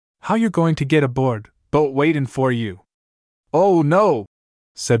 How you going to get aboard? Boat waitin' for you." "Oh, no,"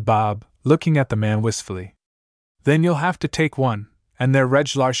 said Bob, looking at the man wistfully. "Then you'll have to take one, and they're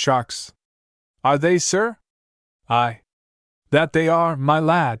reg'lar sharks." "Are they, sir?" "Aye. That they are, my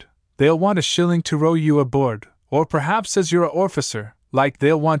lad. They'll want a shilling to row you aboard, or perhaps as you're a orficer, like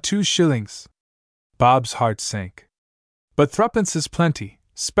they'll want 2 shillings. Bob's heart sank. "But threepence is plenty,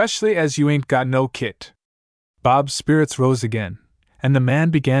 'specially as you ain't got no kit." Bob's spirits rose again, and the man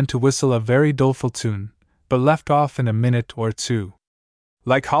began to whistle a very doleful tune, but left off in a minute or two.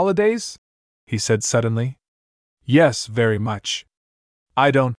 "Like holidays?" he said suddenly. "Yes, very much."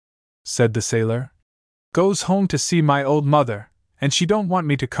 "I don't," said the sailor. "Goes home to see my old mother, and she don't want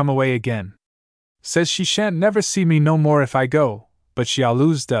me to come away again. Says she shan't never see me no more if I go, but she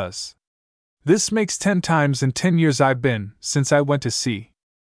always does. This makes 10 times in 10 years I've been since I went to sea.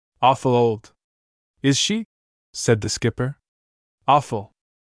 Awful old." "Is she?" said the skipper. "Awful.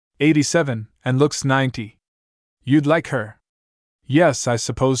 87, and looks 90. You'd like her?" "Yes, I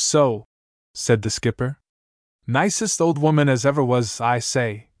suppose so," said the skipper. "Nicest old woman as ever was, I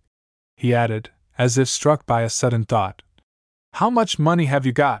say," he added, as if struck by a sudden thought. "How much money have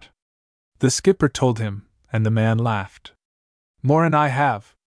you got?" The skipper told him, and the man laughed. "More'n I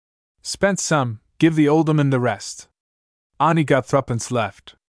have. Spent some, give the old 'oman the rest. On'y got threepence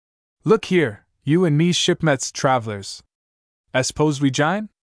left. Look here, you and me shipmates travellers. I s'pose we jine?"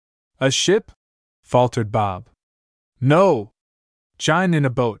 A ship? Faltered Bob. No. Jine in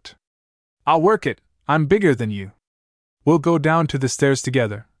a boat. I'll work it, I'm bigger than you. We'll go down to the stairs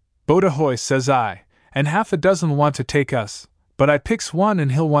together. Boat ahoy, says I, and half a dozen want to take us, but I picks one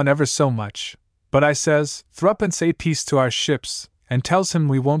and he'll want ever so much. But I says, thruppence apiece to our ships, and tells him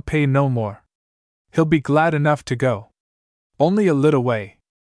we won't pay no more. He'll be glad enough to go. Only a little way.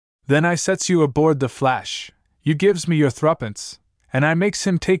 Then I sets you aboard the Flash, you gives me your thruppence, and I makes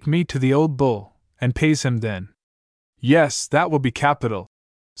him take me to the old bull, and pays him then. Yes, that will be capital,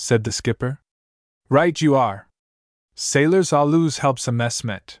 said the skipper. Right you are. Sailors always helps a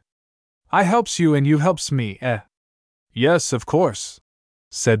messmate. I helps you and you helps me, eh? Yes, of course,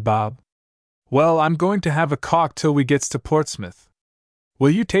 said Bob. Well, I'm going to have a caulk till we gets to Portsmouth.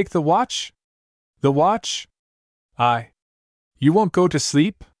 Will you take the watch? The watch? Aye. You won't go to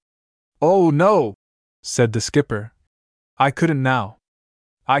sleep? Oh, no, said the skipper. I couldn't now.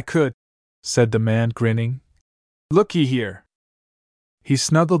 I could, said the man, grinning. Looky here. He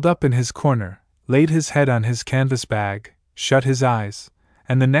snuggled up in his corner, laid his head on his canvas bag, shut his eyes,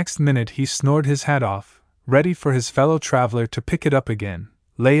 and the next minute he snored his hat off, ready for his fellow traveler to pick it up again,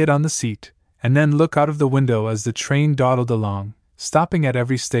 lay it on the seat, and then look out of the window as the train dawdled along, stopping at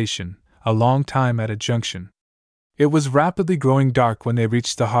every station, a long time at a junction. It was rapidly growing dark when they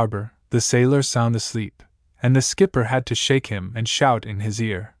reached the harbor, the sailor sound asleep, and the skipper had to shake him and shout in his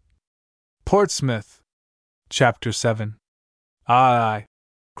ear. Portsmouth! Chapter 7. Aye,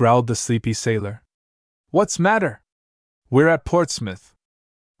 growled the sleepy sailor. What's matter? We're at Portsmouth.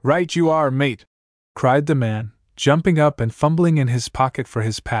 Right you are, mate, cried the man, jumping up and fumbling in his pocket for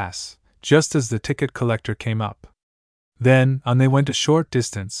his pass, just as the ticket collector came up. Then, on they went a short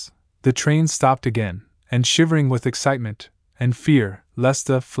distance. The train stopped again, and shivering with excitement and fear lest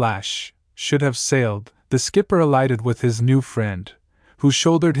the Flash should have sailed, the skipper alighted with his new friend, who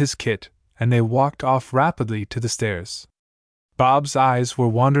shouldered his kit, and they walked off rapidly to the stairs. Bob's eyes were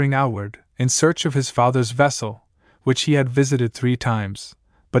wandering outward, in search of his father's vessel, which he had visited 3 times,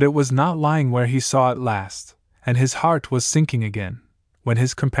 but it was not lying where he saw it last, and his heart was sinking again, when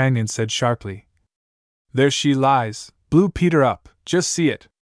his companion said sharply, There she lies, Blue Peter up, just see it.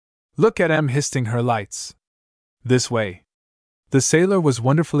 Look at 'em histing her lights. This way. The sailor was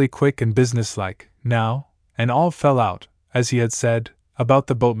wonderfully quick and businesslike, now, and all fell out, as he had said, about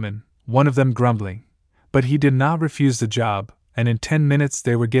the boatmen, one of them grumbling. But he did not refuse the job, and in 10 minutes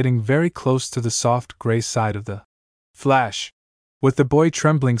they were getting very close to the soft gray side of the Flash, with the boy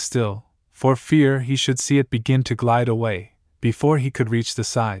trembling still, for fear he should see it begin to glide away, before he could reach the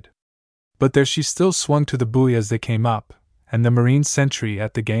side. But there she still swung to the buoy as they came up, and the marine sentry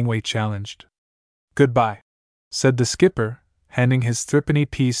at the gangway challenged. Goodbye, said the skipper, handing his threepenny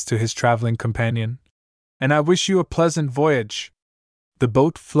piece to his traveling companion. And I wish you a pleasant voyage. The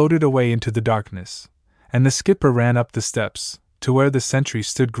boat floated away into the darkness, and the skipper ran up the steps, to where the sentry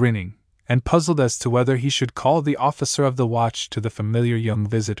stood grinning, and puzzled as to whether he should call the officer of the watch to the familiar young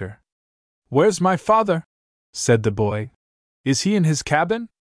visitor. Where's my father? Said the boy. Is he in his cabin?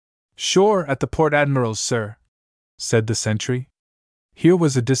 Sure, at the Port Admiral's, sir, said the sentry. Here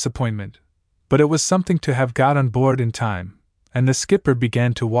was a disappointment, but it was something to have got on board in time, and the skipper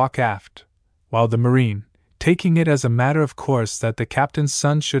began to walk aft, while the marine, taking it as a matter of course that the captain's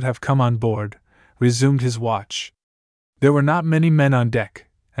son should have come on board, resumed his watch. There were not many men on deck,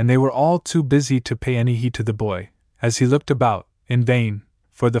 and they were all too busy to pay any heed to the boy, as he looked about, in vain,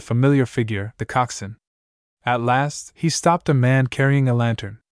 for the familiar figure, the coxswain. At last, he stopped a man carrying a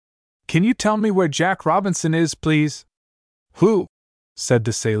lantern. Can you tell me where Jack Robinson is, please? Who? Said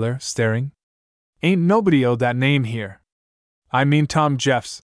the sailor, staring. Ain't nobody o' that name here. I mean Tom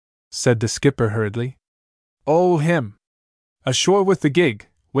Jeffs, said the skipper hurriedly. Oh, him. Ashore with the gig,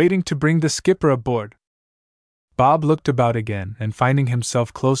 waiting to bring the skipper aboard. Bob looked about again, and finding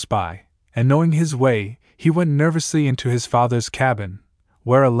himself close by, and knowing his way, he went nervously into his father's cabin,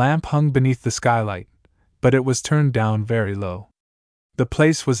 where a lamp hung beneath the skylight, but it was turned down very low. The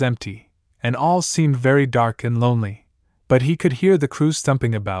place was empty, and all seemed very dark and lonely, but he could hear the crew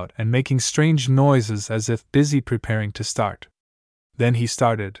stumping about and making strange noises as if busy preparing to start. Then he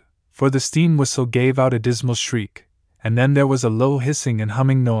started, for the steam whistle gave out a dismal shriek, and then there was a low hissing and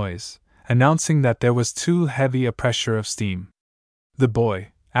humming noise, announcing that there was too heavy a pressure of steam. The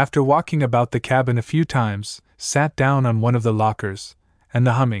boy, after walking about the cabin a few times, sat down on one of the lockers, and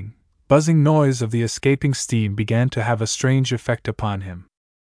the humming, buzzing noise of the escaping steam began to have a strange effect upon him.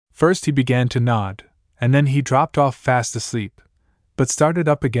 First he began to nod, and then he dropped off fast asleep, but started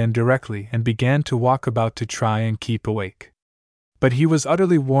up again directly and began to walk about to try and keep awake. But he was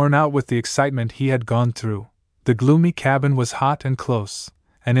utterly worn out with the excitement he had gone through. The gloomy cabin was hot and close,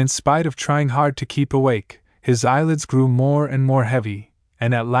 and in spite of trying hard to keep awake, his eyelids grew more and more heavy,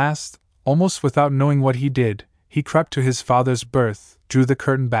 and at last, almost without knowing what he did, he crept to his father's berth, drew the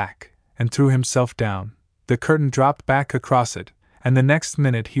curtain back, and threw himself down. The curtain dropped back across it, and the next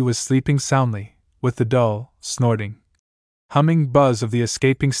minute he was sleeping soundly, with the dull, snorting, humming buzz of the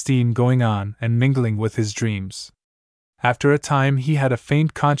escaping steam going on and mingling with his dreams. After a time he had a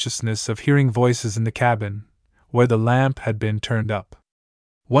faint consciousness of hearing voices in the cabin, where the lamp had been turned up.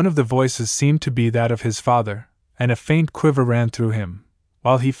 One of the voices seemed to be that of his father, and a faint quiver ran through him,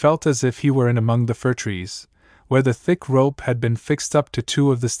 while he felt as if he were in among the fir trees, where the thick rope had been fixed up to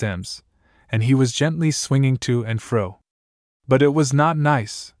two of the stems, and he was gently swinging to and fro. But it was not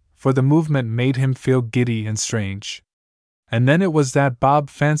nice, for the movement made him feel giddy and strange. And then it was that Bob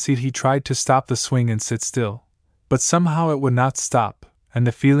fancied he tried to stop the swing and sit still, but somehow it would not stop, and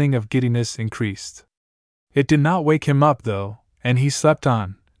the feeling of giddiness increased. It did not wake him up, though, and he slept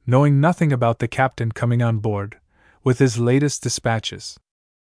on, knowing nothing about the captain coming on board, with his latest dispatches.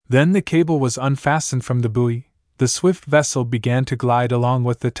 Then the cable was unfastened from the buoy, the swift vessel began to glide along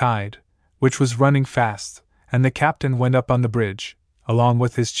with the tide, which was running fast, and the captain went up on the bridge, along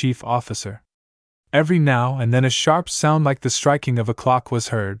with his chief officer. Every now and then a sharp sound like the striking of a clock was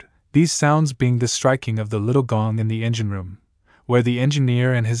heard, these sounds being the striking of the little gong in the engine room, where the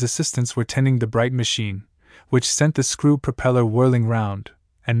engineer and his assistants were tending the bright machine, which sent the screw propeller whirling round,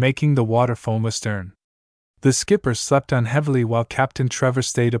 and making the water foam astern. The skipper slept on heavily while Captain Trevor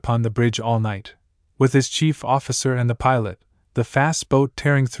stayed upon the bridge all night, with his chief officer and the pilot, the fast boat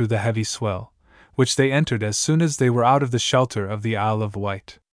tearing through the heavy swell, which they entered as soon as they were out of the shelter of the Isle of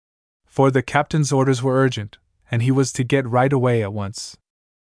Wight. For the captain's orders were urgent, and he was to get right away at once.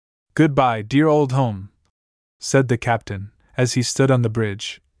 "Goodbye, dear old home," said the captain, as he stood on the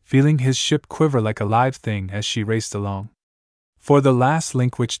bridge, feeling his ship quiver like a live thing as she raced along. For the last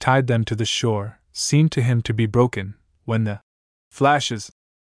link which tied them to the shore seemed to him to be broken, when the flashes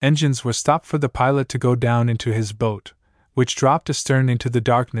engines were stopped for the pilot to go down into his boat, which dropped astern into the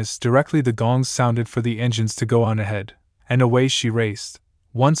darkness directly the gongs sounded for the engines to go on ahead, and away she raced,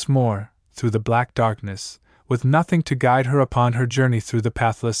 once more, through the black darkness, with nothing to guide her upon her journey through the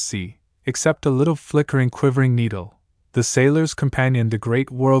pathless sea, except a little flickering quivering needle, the sailor's companion the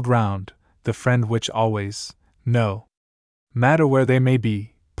great world round, the friend which always, no matter where they may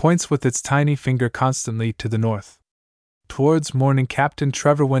be, points with its tiny finger constantly to the north. Towards morning Captain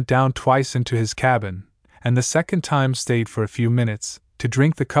Trevor went down twice into his cabin, and the second time stayed for a few minutes, to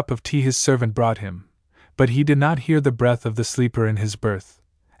drink the cup of tea his servant brought him, but he did not hear the breath of the sleeper in his berth,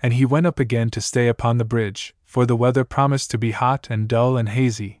 and he went up again to stay upon the bridge, for the weather promised to be hot and dull and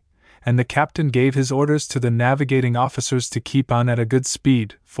hazy, and the captain gave his orders to the navigating officers to keep on at a good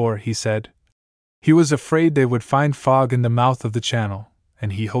speed, for, he said, he was afraid they would find fog in the mouth of the channel,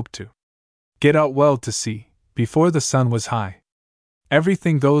 and he hoped to get out well to sea, before the sun was high.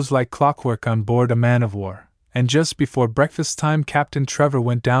 Everything goes like clockwork on board a man-of-war, and just before breakfast time Captain Trevor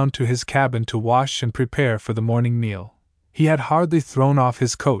went down to his cabin to wash and prepare for the morning meal. He had hardly thrown off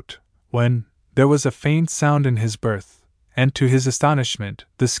his coat, when there was a faint sound in his berth, and to his astonishment,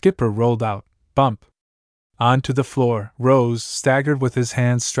 the skipper rolled out, bump, onto the floor, rose, staggered with his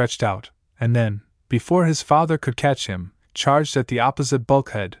hands stretched out, and then, before his father could catch him, charged at the opposite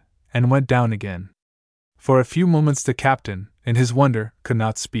bulkhead, and went down again. For a few moments the captain, in his wonder, could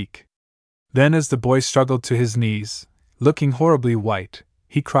not speak. Then as the boy struggled to his knees, looking horribly white,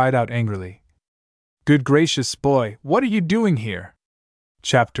 he cried out angrily, "Good gracious, boy, what are you doing here?"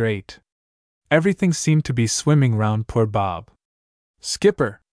 Chapter 8. Everything seemed to be swimming round poor Bob.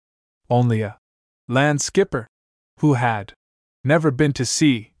 Skipper! Only a land skipper, who had never been to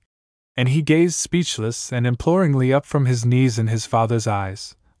sea, and he gazed speechless and imploringly up from his knees in his father's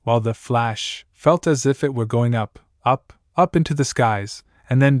eyes, while the flash felt as if it were going up, up, up into the skies,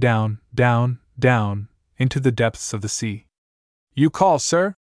 and then down, down, down, into the depths of the sea. "You call,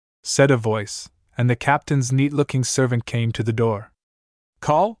 sir?" said a voice, and the captain's neat-looking servant came to the door.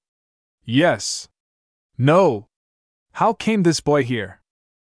 "Call? Yes. No. How came this boy here?"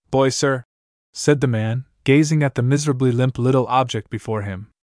 "Boy, sir?" said the man, gazing at the miserably limp little object before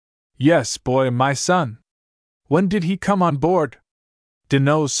him. "Yes, boy, my son. When did he come on board?"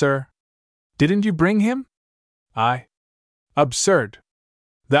 "Dunno, sir." "Didn't you bring him?" "I." "Absurd.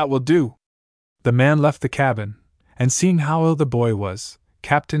 That will do." The man left the cabin, and seeing how ill the boy was,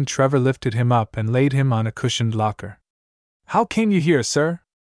 Captain Trevor lifted him up and laid him on a cushioned locker. "How came you here, sir?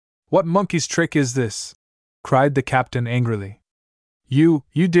 What monkey's trick is this?" cried the captain angrily. You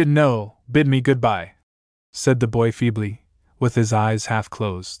did know, bid me goodbye," said the boy feebly, with his eyes half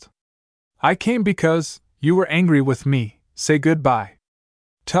closed. "I came because you were angry with me. Say goodbye."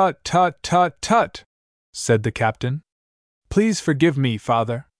 Tut, tut, tut, tut, said the captain. Please forgive me,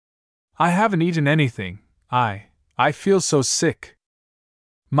 father. I haven't eaten anything. I feel so sick.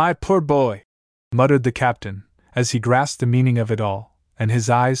 My poor boy, muttered the captain, as he grasped the meaning of it all, and his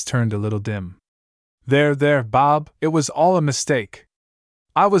eyes turned a little dim. There, Bob, it was all a mistake.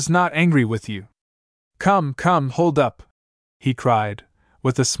 I was not angry with you. Come, hold up, he cried,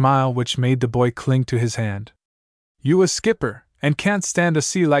 with a smile which made the boy cling to his hand. You a skipper, and can't stand a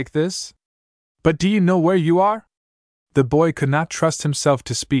sea like this? But do you know where you are? The boy could not trust himself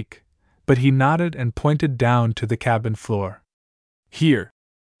to speak, but he nodded and pointed down to the cabin floor. Here,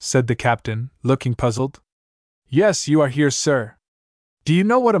 said the captain, looking puzzled. Yes, you are here, sir. Do you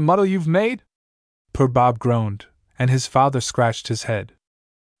know what a muddle you've made? Poor Bob groaned, and his father scratched his head.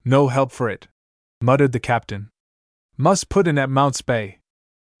 No help for it, muttered the captain. Must put in at Mounts Bay.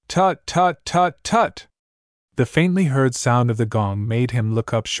 Tut, tut, tut, tut! The faintly heard sound of the gong made him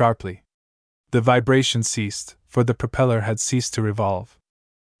look up sharply. The vibration ceased, for the propeller had ceased to revolve.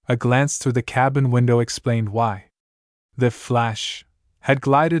 A glance through the cabin window explained why. The Flash had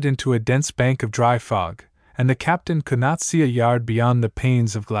glided into a dense bank of dry fog, and the captain could not see a yard beyond the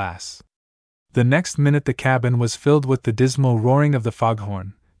panes of glass. The next minute the cabin was filled with the dismal roaring of the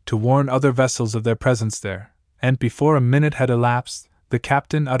foghorn, to warn other vessels of their presence there, and before a minute had elapsed, the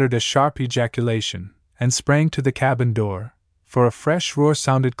captain uttered a sharp ejaculation, and sprang to the cabin door, for a fresh roar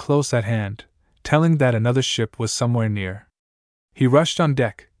sounded close at hand, telling that another ship was somewhere near. He rushed on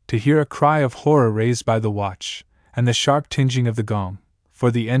deck, to hear a cry of horror raised by the watch, and the sharp tinging of the gong, for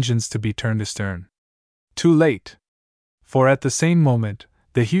the engines to be turned astern. Too late! For at the same moment,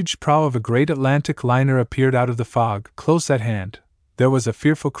 the huge prow of a great Atlantic liner appeared out of the fog, close at hand. There was a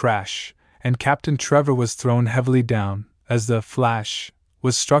fearful crash, and Captain Trevor was thrown heavily down, as the Flash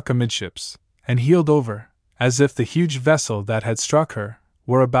was struck amidships, and heeled over, as if the huge vessel that had struck her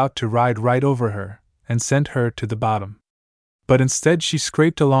were about to ride right over her, and sent her to the bottom. But instead she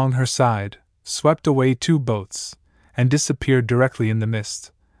scraped along her side, swept away 2 boats, and disappeared directly in the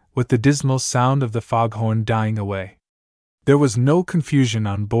mist, with the dismal sound of the foghorn dying away. There was no confusion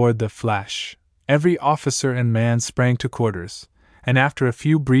on board the Flash. Every officer and man sprang to quarters, and after a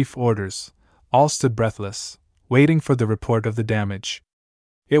few brief orders, all stood breathless, waiting for the report of the damage.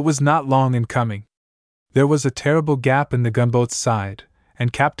 It was not long in coming. There was a terrible gap in the gunboat's side,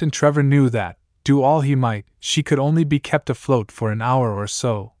 and Captain Trevor knew that, do all he might, she could only be kept afloat for an hour or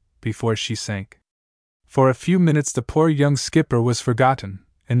so, before she sank. For a few minutes the poor young skipper was forgotten,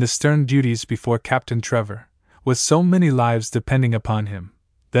 in the stern duties before Captain Trevor, with so many lives depending upon him.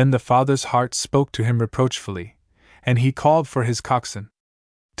 Then the father's heart spoke to him reproachfully, and he called for his coxswain.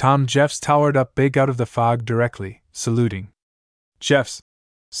 Tom Jeffs towered up big out of the fog directly, saluting. Jeffs,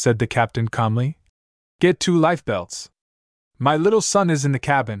 said the captain calmly, get 2 lifebelts. My little son is in the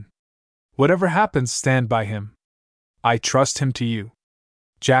cabin. Whatever happens, stand by him. I trust him to you.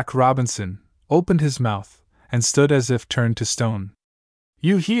 Jack Robinson opened his mouth, and stood as if turned to stone.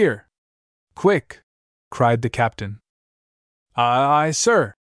 You hear? Quick! Cried the captain. Aye,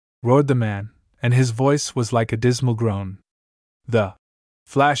 sir, roared the man, and his voice was like a dismal groan. The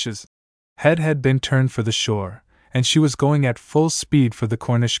Flash's head had been turned for the shore, and she was going at full speed for the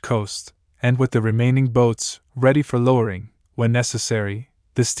Cornish coast, and with the remaining boats ready for lowering, when necessary,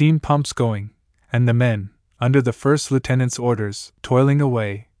 the steam pumps going, and the men, under the first lieutenant's orders, toiling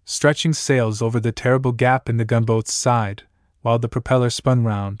away, stretching sails over the terrible gap in the gunboat's side, while the propeller spun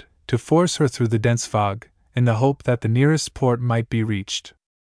round, to force her through the dense fog, in the hope that the nearest port might be reached.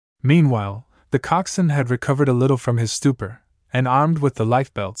 Meanwhile, the coxswain had recovered a little from his stupor, and armed with the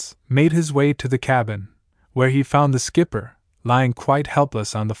lifebelts, made his way to the cabin, where he found the skipper, lying quite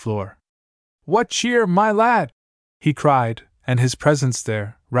helpless on the floor. What cheer, my lad? He cried, and his presence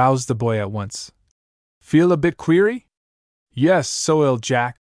there roused the boy at once. Feel a bit queery? Yes, so ill,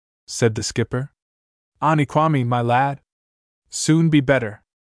 Jack, said the skipper. Aniquami, my lad. Soon be better.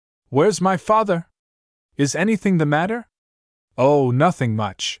 Where's my father? Is anything the matter? Oh, nothing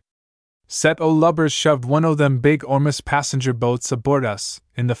much. Set o' lubbers shoved one o' them big Ormus passenger boats aboard us,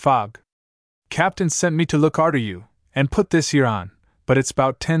 in the fog. Captain sent me to look arter you, and put this here on, but it's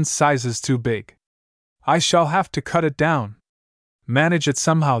 'bout 10 sizes too big. I shall have to cut it down. Manage it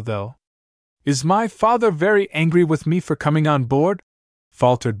somehow, though. Is my father very angry with me for coming on board?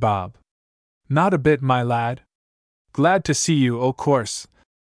 Faltered Bob. Not a bit, my lad. Glad to see you, o' course,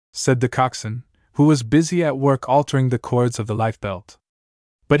 said the coxswain, who was busy at work altering the cords of the lifebelt.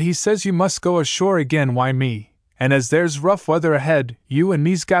 But he says you must go ashore again, why me, and as there's rough weather ahead, you and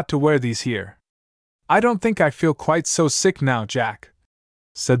me's got to wear these here. I don't think I feel quite so sick now, Jack,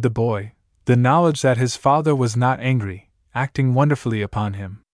 said the boy. The knowledge that his father was not angry, acting wonderfully upon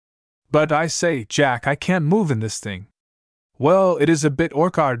him. "But I say, Jack, I can't move in this thing." "Well, it is a bit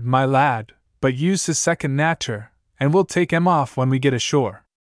awkward, my lad, but use is second nature, and we'll take 'em off when we get ashore."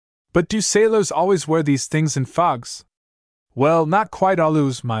 "But do sailors always wear these things in fogs?" "Well, not quite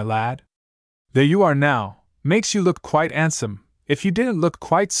always, my lad. There you are now, makes you look quite handsome, if you didn't look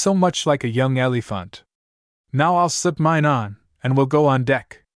quite so much like a young elephant. Now I'll slip mine on, and we'll go on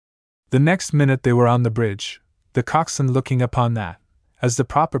deck." The next minute they were on the bridge, the coxswain looking upon that as the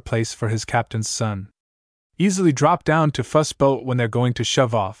proper place for his captain's son. "Easily drop down to fuss boat when they're going to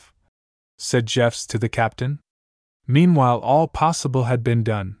shove off," said Jeffs to the captain. Meanwhile all possible had been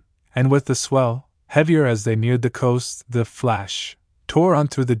done, and with the swell, heavier as they neared the coast, the Flash tore on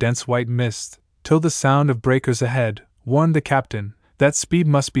through the dense white mist, till the sound of breakers ahead warned the captain that speed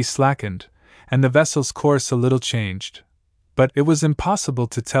must be slackened, and the vessel's course a little changed. But it was impossible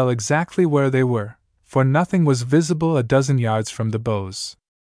to tell exactly where they were, for nothing was visible a dozen yards from the bows.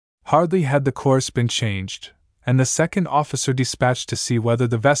 Hardly had the course been changed, and the second officer dispatched to see whether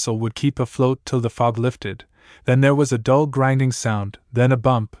the vessel would keep afloat till the fog lifted, than there was a dull grinding sound, then a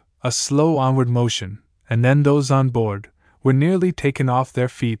bump, a slow onward motion, and then those on board were nearly taken off their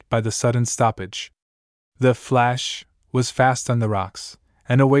feet by the sudden stoppage. The Flash was fast on the rocks,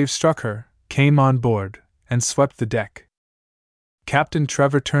 and a wave struck her, came on board, and swept the deck. Captain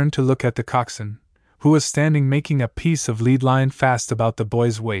Trevor turned to look at the coxswain, who was standing making a piece of lead line fast about the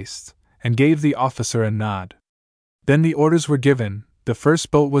boy's waist, and gave the officer a nod. Then the orders were given, the first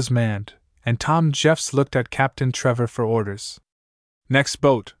boat was manned, and Tom Jeffs looked at Captain Trevor for orders. "Next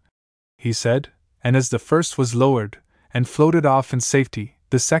boat," he said, and as the first was lowered and floated off in safety,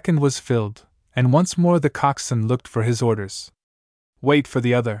 the second was filled, and once more the coxswain looked for his orders. "Wait for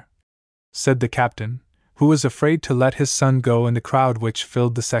the other," said the captain, who was afraid to let his son go in the crowd which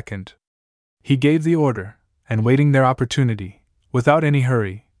filled the second. He gave the order, and waiting their opportunity, without any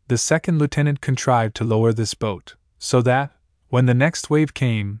hurry, the second lieutenant contrived to lower this boat, so that, when the next wave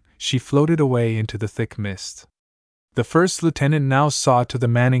came, she floated away into the thick mist. The first lieutenant now saw to the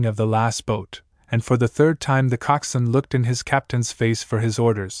manning of the last boat, and for the third time the coxswain looked in his captain's face for his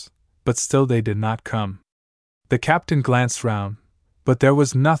orders, but still they did not come. The captain glanced round, but there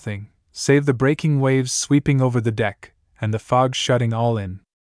was nothing, save the breaking waves sweeping over the deck, and the fog shutting all in.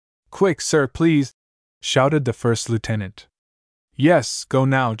 "Quick, sir, please!" shouted the first lieutenant. "Yes, go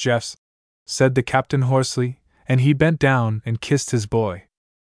now, Jeffs," said the captain hoarsely, and he bent down and kissed his boy.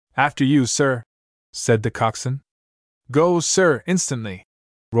 "After you, sir," said the coxswain. "Go, sir, instantly!"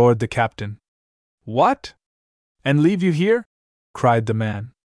 roared the captain. "What? And leave you here?" cried the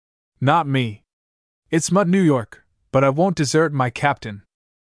man. "Not me. It's mud New York, but I won't desert my captain."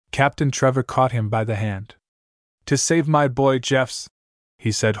 Captain Trevor caught him by the hand. "To save my boy, Jeffs,"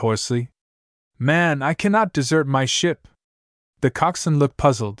 he said hoarsely. "Man, I cannot desert my ship." The coxswain looked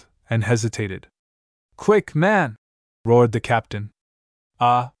puzzled, and hesitated. "Quick, man!" roared the captain.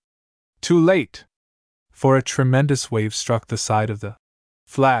 "Ah! Too late!" For a tremendous wave struck the side of the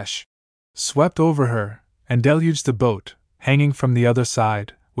Flash, swept over her, and deluged the boat, hanging from the other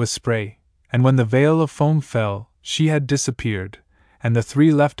side, with spray, and when the veil of foam fell, she had disappeared, and the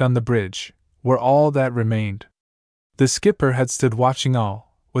three left on the bridge were all that remained. The skipper had stood watching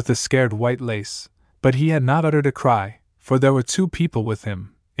all, with a scared white lace, but he had not uttered a cry, for there were two people with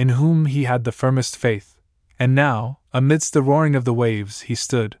him, in whom he had the firmest faith, and now, amidst the roaring of the waves, he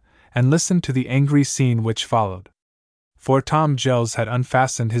stood and listened to the angry scene which followed. For Tom Jeffs had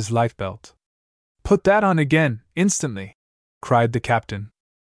unfastened his lifebelt. "Put that on again, instantly!" cried the captain.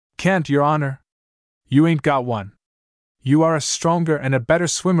 "Can't, your honor. You ain't got one. You are a stronger and a better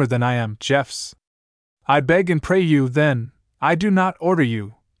swimmer than I am, Jeffs. I beg and pray you, then, I do not order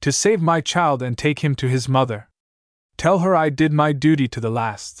you, to save my child and take him to his mother. Tell her I did my duty to the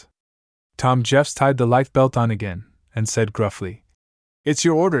last." Tom Jeffs tied the lifebelt on again, and said gruffly, "It's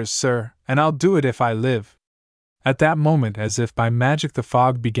your orders, sir, and I'll do it if I live." At that moment, as if by magic, the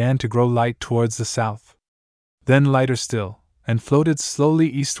fog began to grow light towards the south. Then lighter still, and floated slowly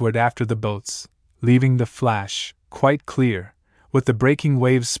eastward after the boats, leaving the Flash quite clear, with the breaking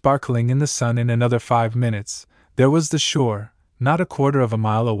waves sparkling in the sun. In another 5 minutes, there was the shore, not a quarter of a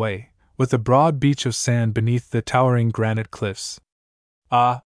mile away, with a broad beach of sand beneath the towering granite cliffs.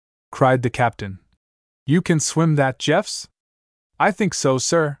 "Ah!" cried the captain. "You can swim that, Jeffs?" "I think so,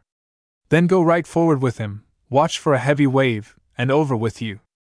 sir." "Then go right forward with him, watch for a heavy wave, and over with you."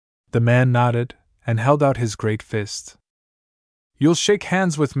 The man nodded, and held out his great fist. "You'll shake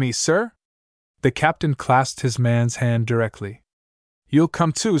hands with me, sir?" The captain clasped his man's hand directly. "You'll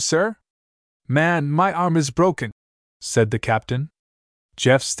come too, sir?" "Man, my arm is broken," said the captain.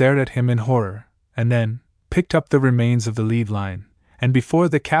 Jeff stared at him in horror, and then, picked up the remains of the lead line, and before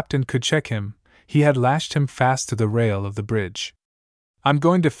the captain could check him, he had lashed him fast to the rail of the bridge. "I'm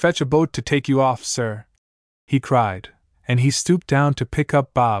going to fetch a boat to take you off, sir," he cried, and he stooped down to pick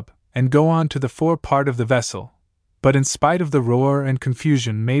up Bob and go on to the fore part of the vessel. But in spite of the roar and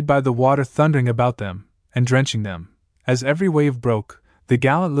confusion made by the water thundering about them and drenching them, as every wave broke, the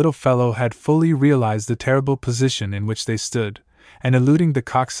gallant little fellow had fully realized the terrible position in which they stood, and eluding the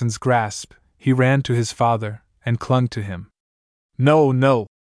coxswain's grasp, he ran to his father and clung to him. "No, no,"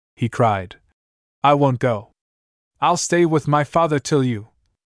 he cried. "I won't go. I'll stay with my father till you."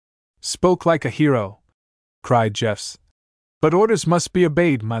 "Spoke like a hero," cried Jeffs. "But orders must be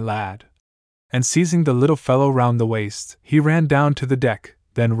obeyed, my lad." And seizing the little fellow round the waist, he ran down to the deck,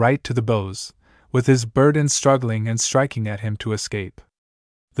 then right to the bows, with his burden struggling and striking at him to escape.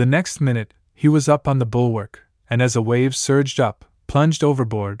 The next minute, he was up on the bulwark, and as a wave surged up, plunged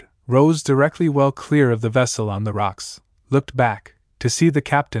overboard, rose directly well clear of the vessel on the rocks, looked back, to see the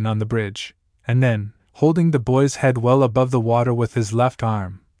captain on the bridge, and then, holding the boy's head well above the water with his left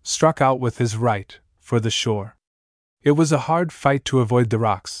arm, struck out with his right, for the shore. It was a hard fight to avoid the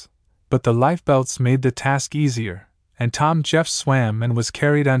rocks, but the lifebelts made the task easier, and Tom Jeffs swam and was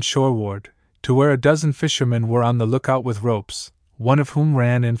carried on shoreward, to where a dozen fishermen were on the lookout with ropes, one of whom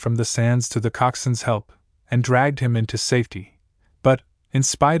ran in from the sands to the coxswain's help, and dragged him into safety. But, in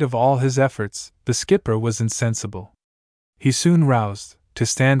spite of all his efforts, the skipper was insensible. He soon roused, to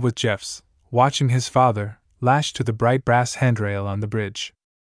stand with Jeffs, watching his father, lashed to the bright brass handrail on the bridge.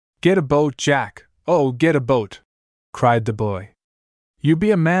 "Get a boat, Jack! Oh, get a boat!" cried the boy. "You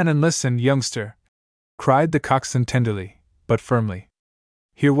be a man and listen, youngster," cried the coxswain tenderly, but firmly.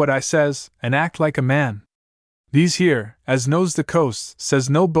 "Hear what I says, and act like a man. These here, as knows the coast, says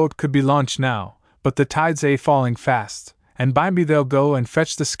no boat could be launched now, but the tide's falling fast, and by me they'll go and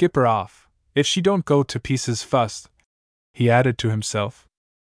fetch the skipper off, if she don't go to pieces fust," he added to himself.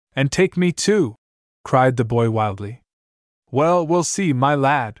 "And take me too," cried the boy wildly. "Well, we'll see, my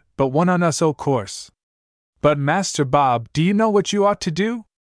lad, but one on us, o' course. But, Master Bob, do you know what you ought to do?"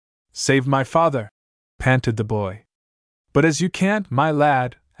 "Save my father," panted the boy. "But as you can't, my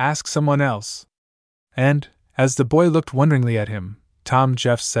lad, ask someone else." And, as the boy looked wonderingly at him, Tom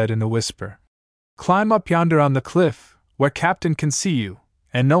Jeffs said in a whisper, "Climb up yonder on the cliff, where Captain can see you,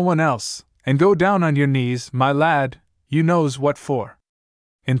 and no one else, and go down on your knees, my lad, you knows what for."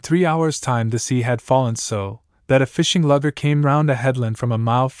 In 3 hours' time the sea had fallen so that a fishing lugger came round a headland from a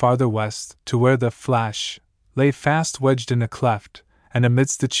mile farther west to where the Flash lay fast wedged in a cleft, and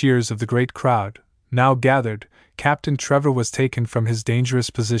amidst the cheers of the great crowd, now gathered, Captain Trevor was taken from his dangerous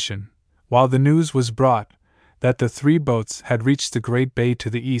position, while the news was brought that the 3 boats had reached the great bay to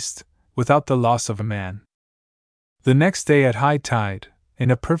the east, without the loss of a man. The next day at high tide, in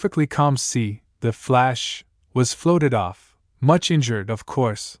a perfectly calm sea, the Flash was floated off, much injured, of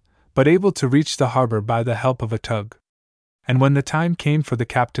course, but able to reach the harbor by the help of a tug. And when the time came for the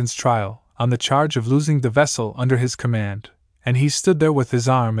captain's trial, on the charge of losing the vessel under his command, and he stood there with his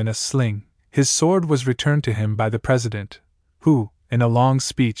arm in a sling, his sword was returned to him by the president, who, in a long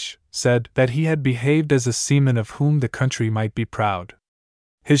speech, said that he had behaved as a seaman of whom the country might be proud.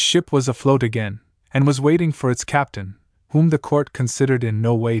 His ship was afloat again, and was waiting for its captain, whom the court considered in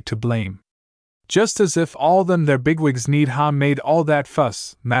no way to blame. "Just as if all them there bigwigs need ha' made all that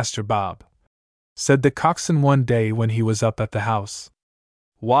fuss, Master Bob," said the coxswain one day when he was up at the house.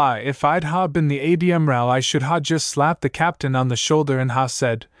 "Why, if I'd ha' been the Admiral I should ha' just slapped the captain on the shoulder and ha'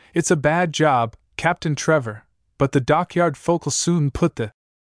 said, 'It's a bad job, Captain Trevor, but the dockyard folk'll soon put the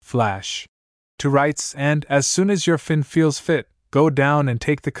Flash to rights, and, as soon as your Fenn feels fit, go down and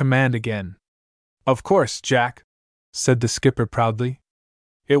take the command again.'" "Of course, Jack," said the skipper proudly.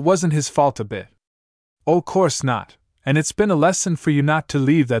 "It wasn't his fault a bit." "O' course not, and it's been a lesson for you not to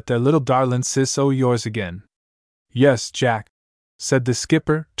leave that there little darlin' sis o' yours again." "Yes, Jack," said the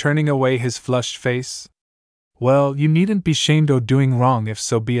skipper, turning away his flushed face. "Well, you needn't be shamed o' doing wrong if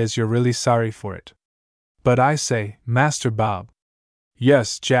so be as you're really sorry for it. But I say, Master Bob."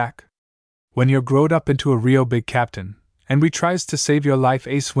 "Yes, Jack." "When you're growed up into a real big captain, and we tries to save your life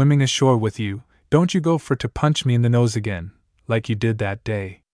swimming ashore with you, don't you go for to punch me in the nose again, like you did that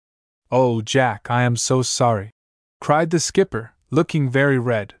day." "Oh, Jack, I am so sorry," cried the skipper, looking very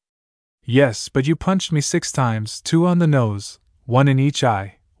red. "Yes, but you punched me 6 times, 2 on the nose, 1 in each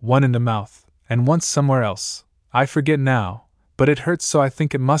eye, 1 in the mouth, and once somewhere else. I forget now, but it hurts so I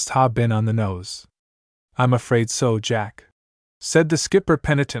think it must ha' been on the nose." "I'm afraid so, Jack," said the skipper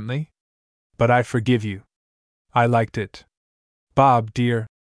penitently. "But I forgive you. I liked it." "Bob, dear,"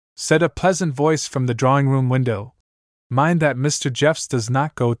 said a pleasant voice from the drawing-room window, "mind that Mr. Jeffs does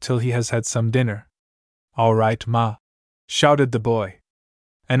not go till he has had some dinner." All right, Ma! Shouted the boy.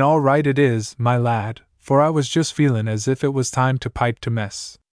 And all right it is, my lad, for I was just feelin' as if it was time to pipe to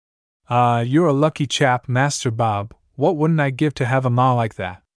mess. Ah, you're a lucky chap, Master Bob, what wouldn't I give to have a ma like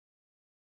that?